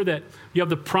for sure that you have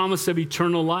the promise of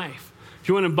eternal life, if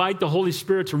you want to invite the Holy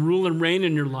Spirit to rule and reign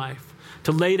in your life,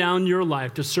 to lay down your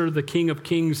life, to serve the King of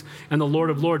Kings and the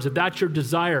Lord of Lords, if that's your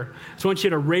desire, so I want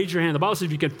you to raise your hand. The Bible says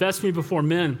if you confess me before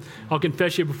men, I'll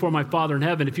confess you before my Father in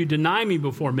heaven. If you deny me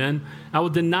before men, I will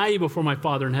deny you before my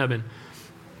Father in heaven.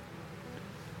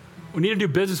 We need to do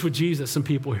business with Jesus, some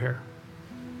people here.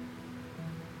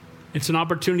 It's an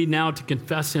opportunity now to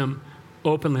confess him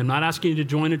openly. I'm not asking you to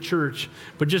join a church,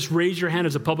 but just raise your hand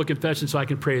as a public confession so I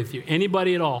can pray with you.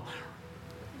 Anybody at all.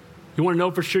 You want to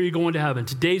know for sure you're going to heaven.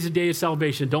 Today's the day of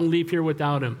salvation. Don't leave here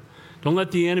without him. Don't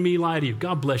let the enemy lie to you.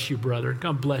 God bless you, brother.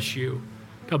 God bless you.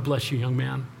 God bless you, young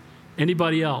man.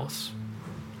 Anybody else?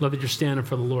 Love that you're standing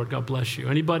for the Lord. God bless you.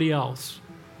 Anybody else?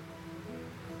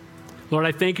 Lord,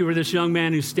 I thank you for this young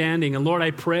man who's standing. And Lord,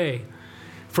 I pray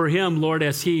for him, Lord,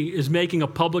 as he is making a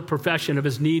public profession of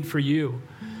his need for you.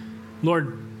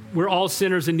 Lord, we're all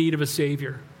sinners in need of a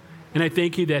Savior. And I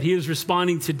thank you that he is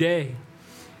responding today.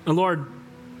 And Lord,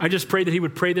 I just pray that he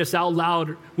would pray this out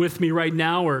loud with me right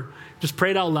now, or just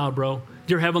pray it out loud, bro.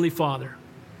 Dear Heavenly Father,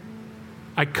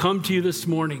 I come to you this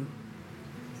morning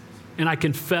and I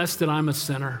confess that I'm a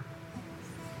sinner.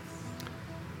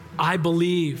 I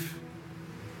believe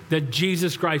that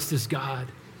Jesus Christ is God,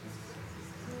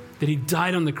 that he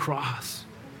died on the cross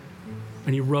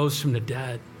and he rose from the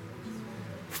dead.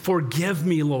 Forgive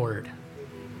me, Lord.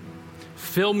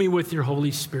 Fill me with your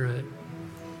Holy Spirit.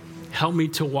 Help me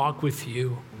to walk with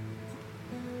you.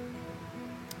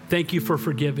 Thank you for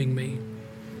forgiving me.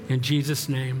 In Jesus'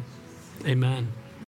 name, amen.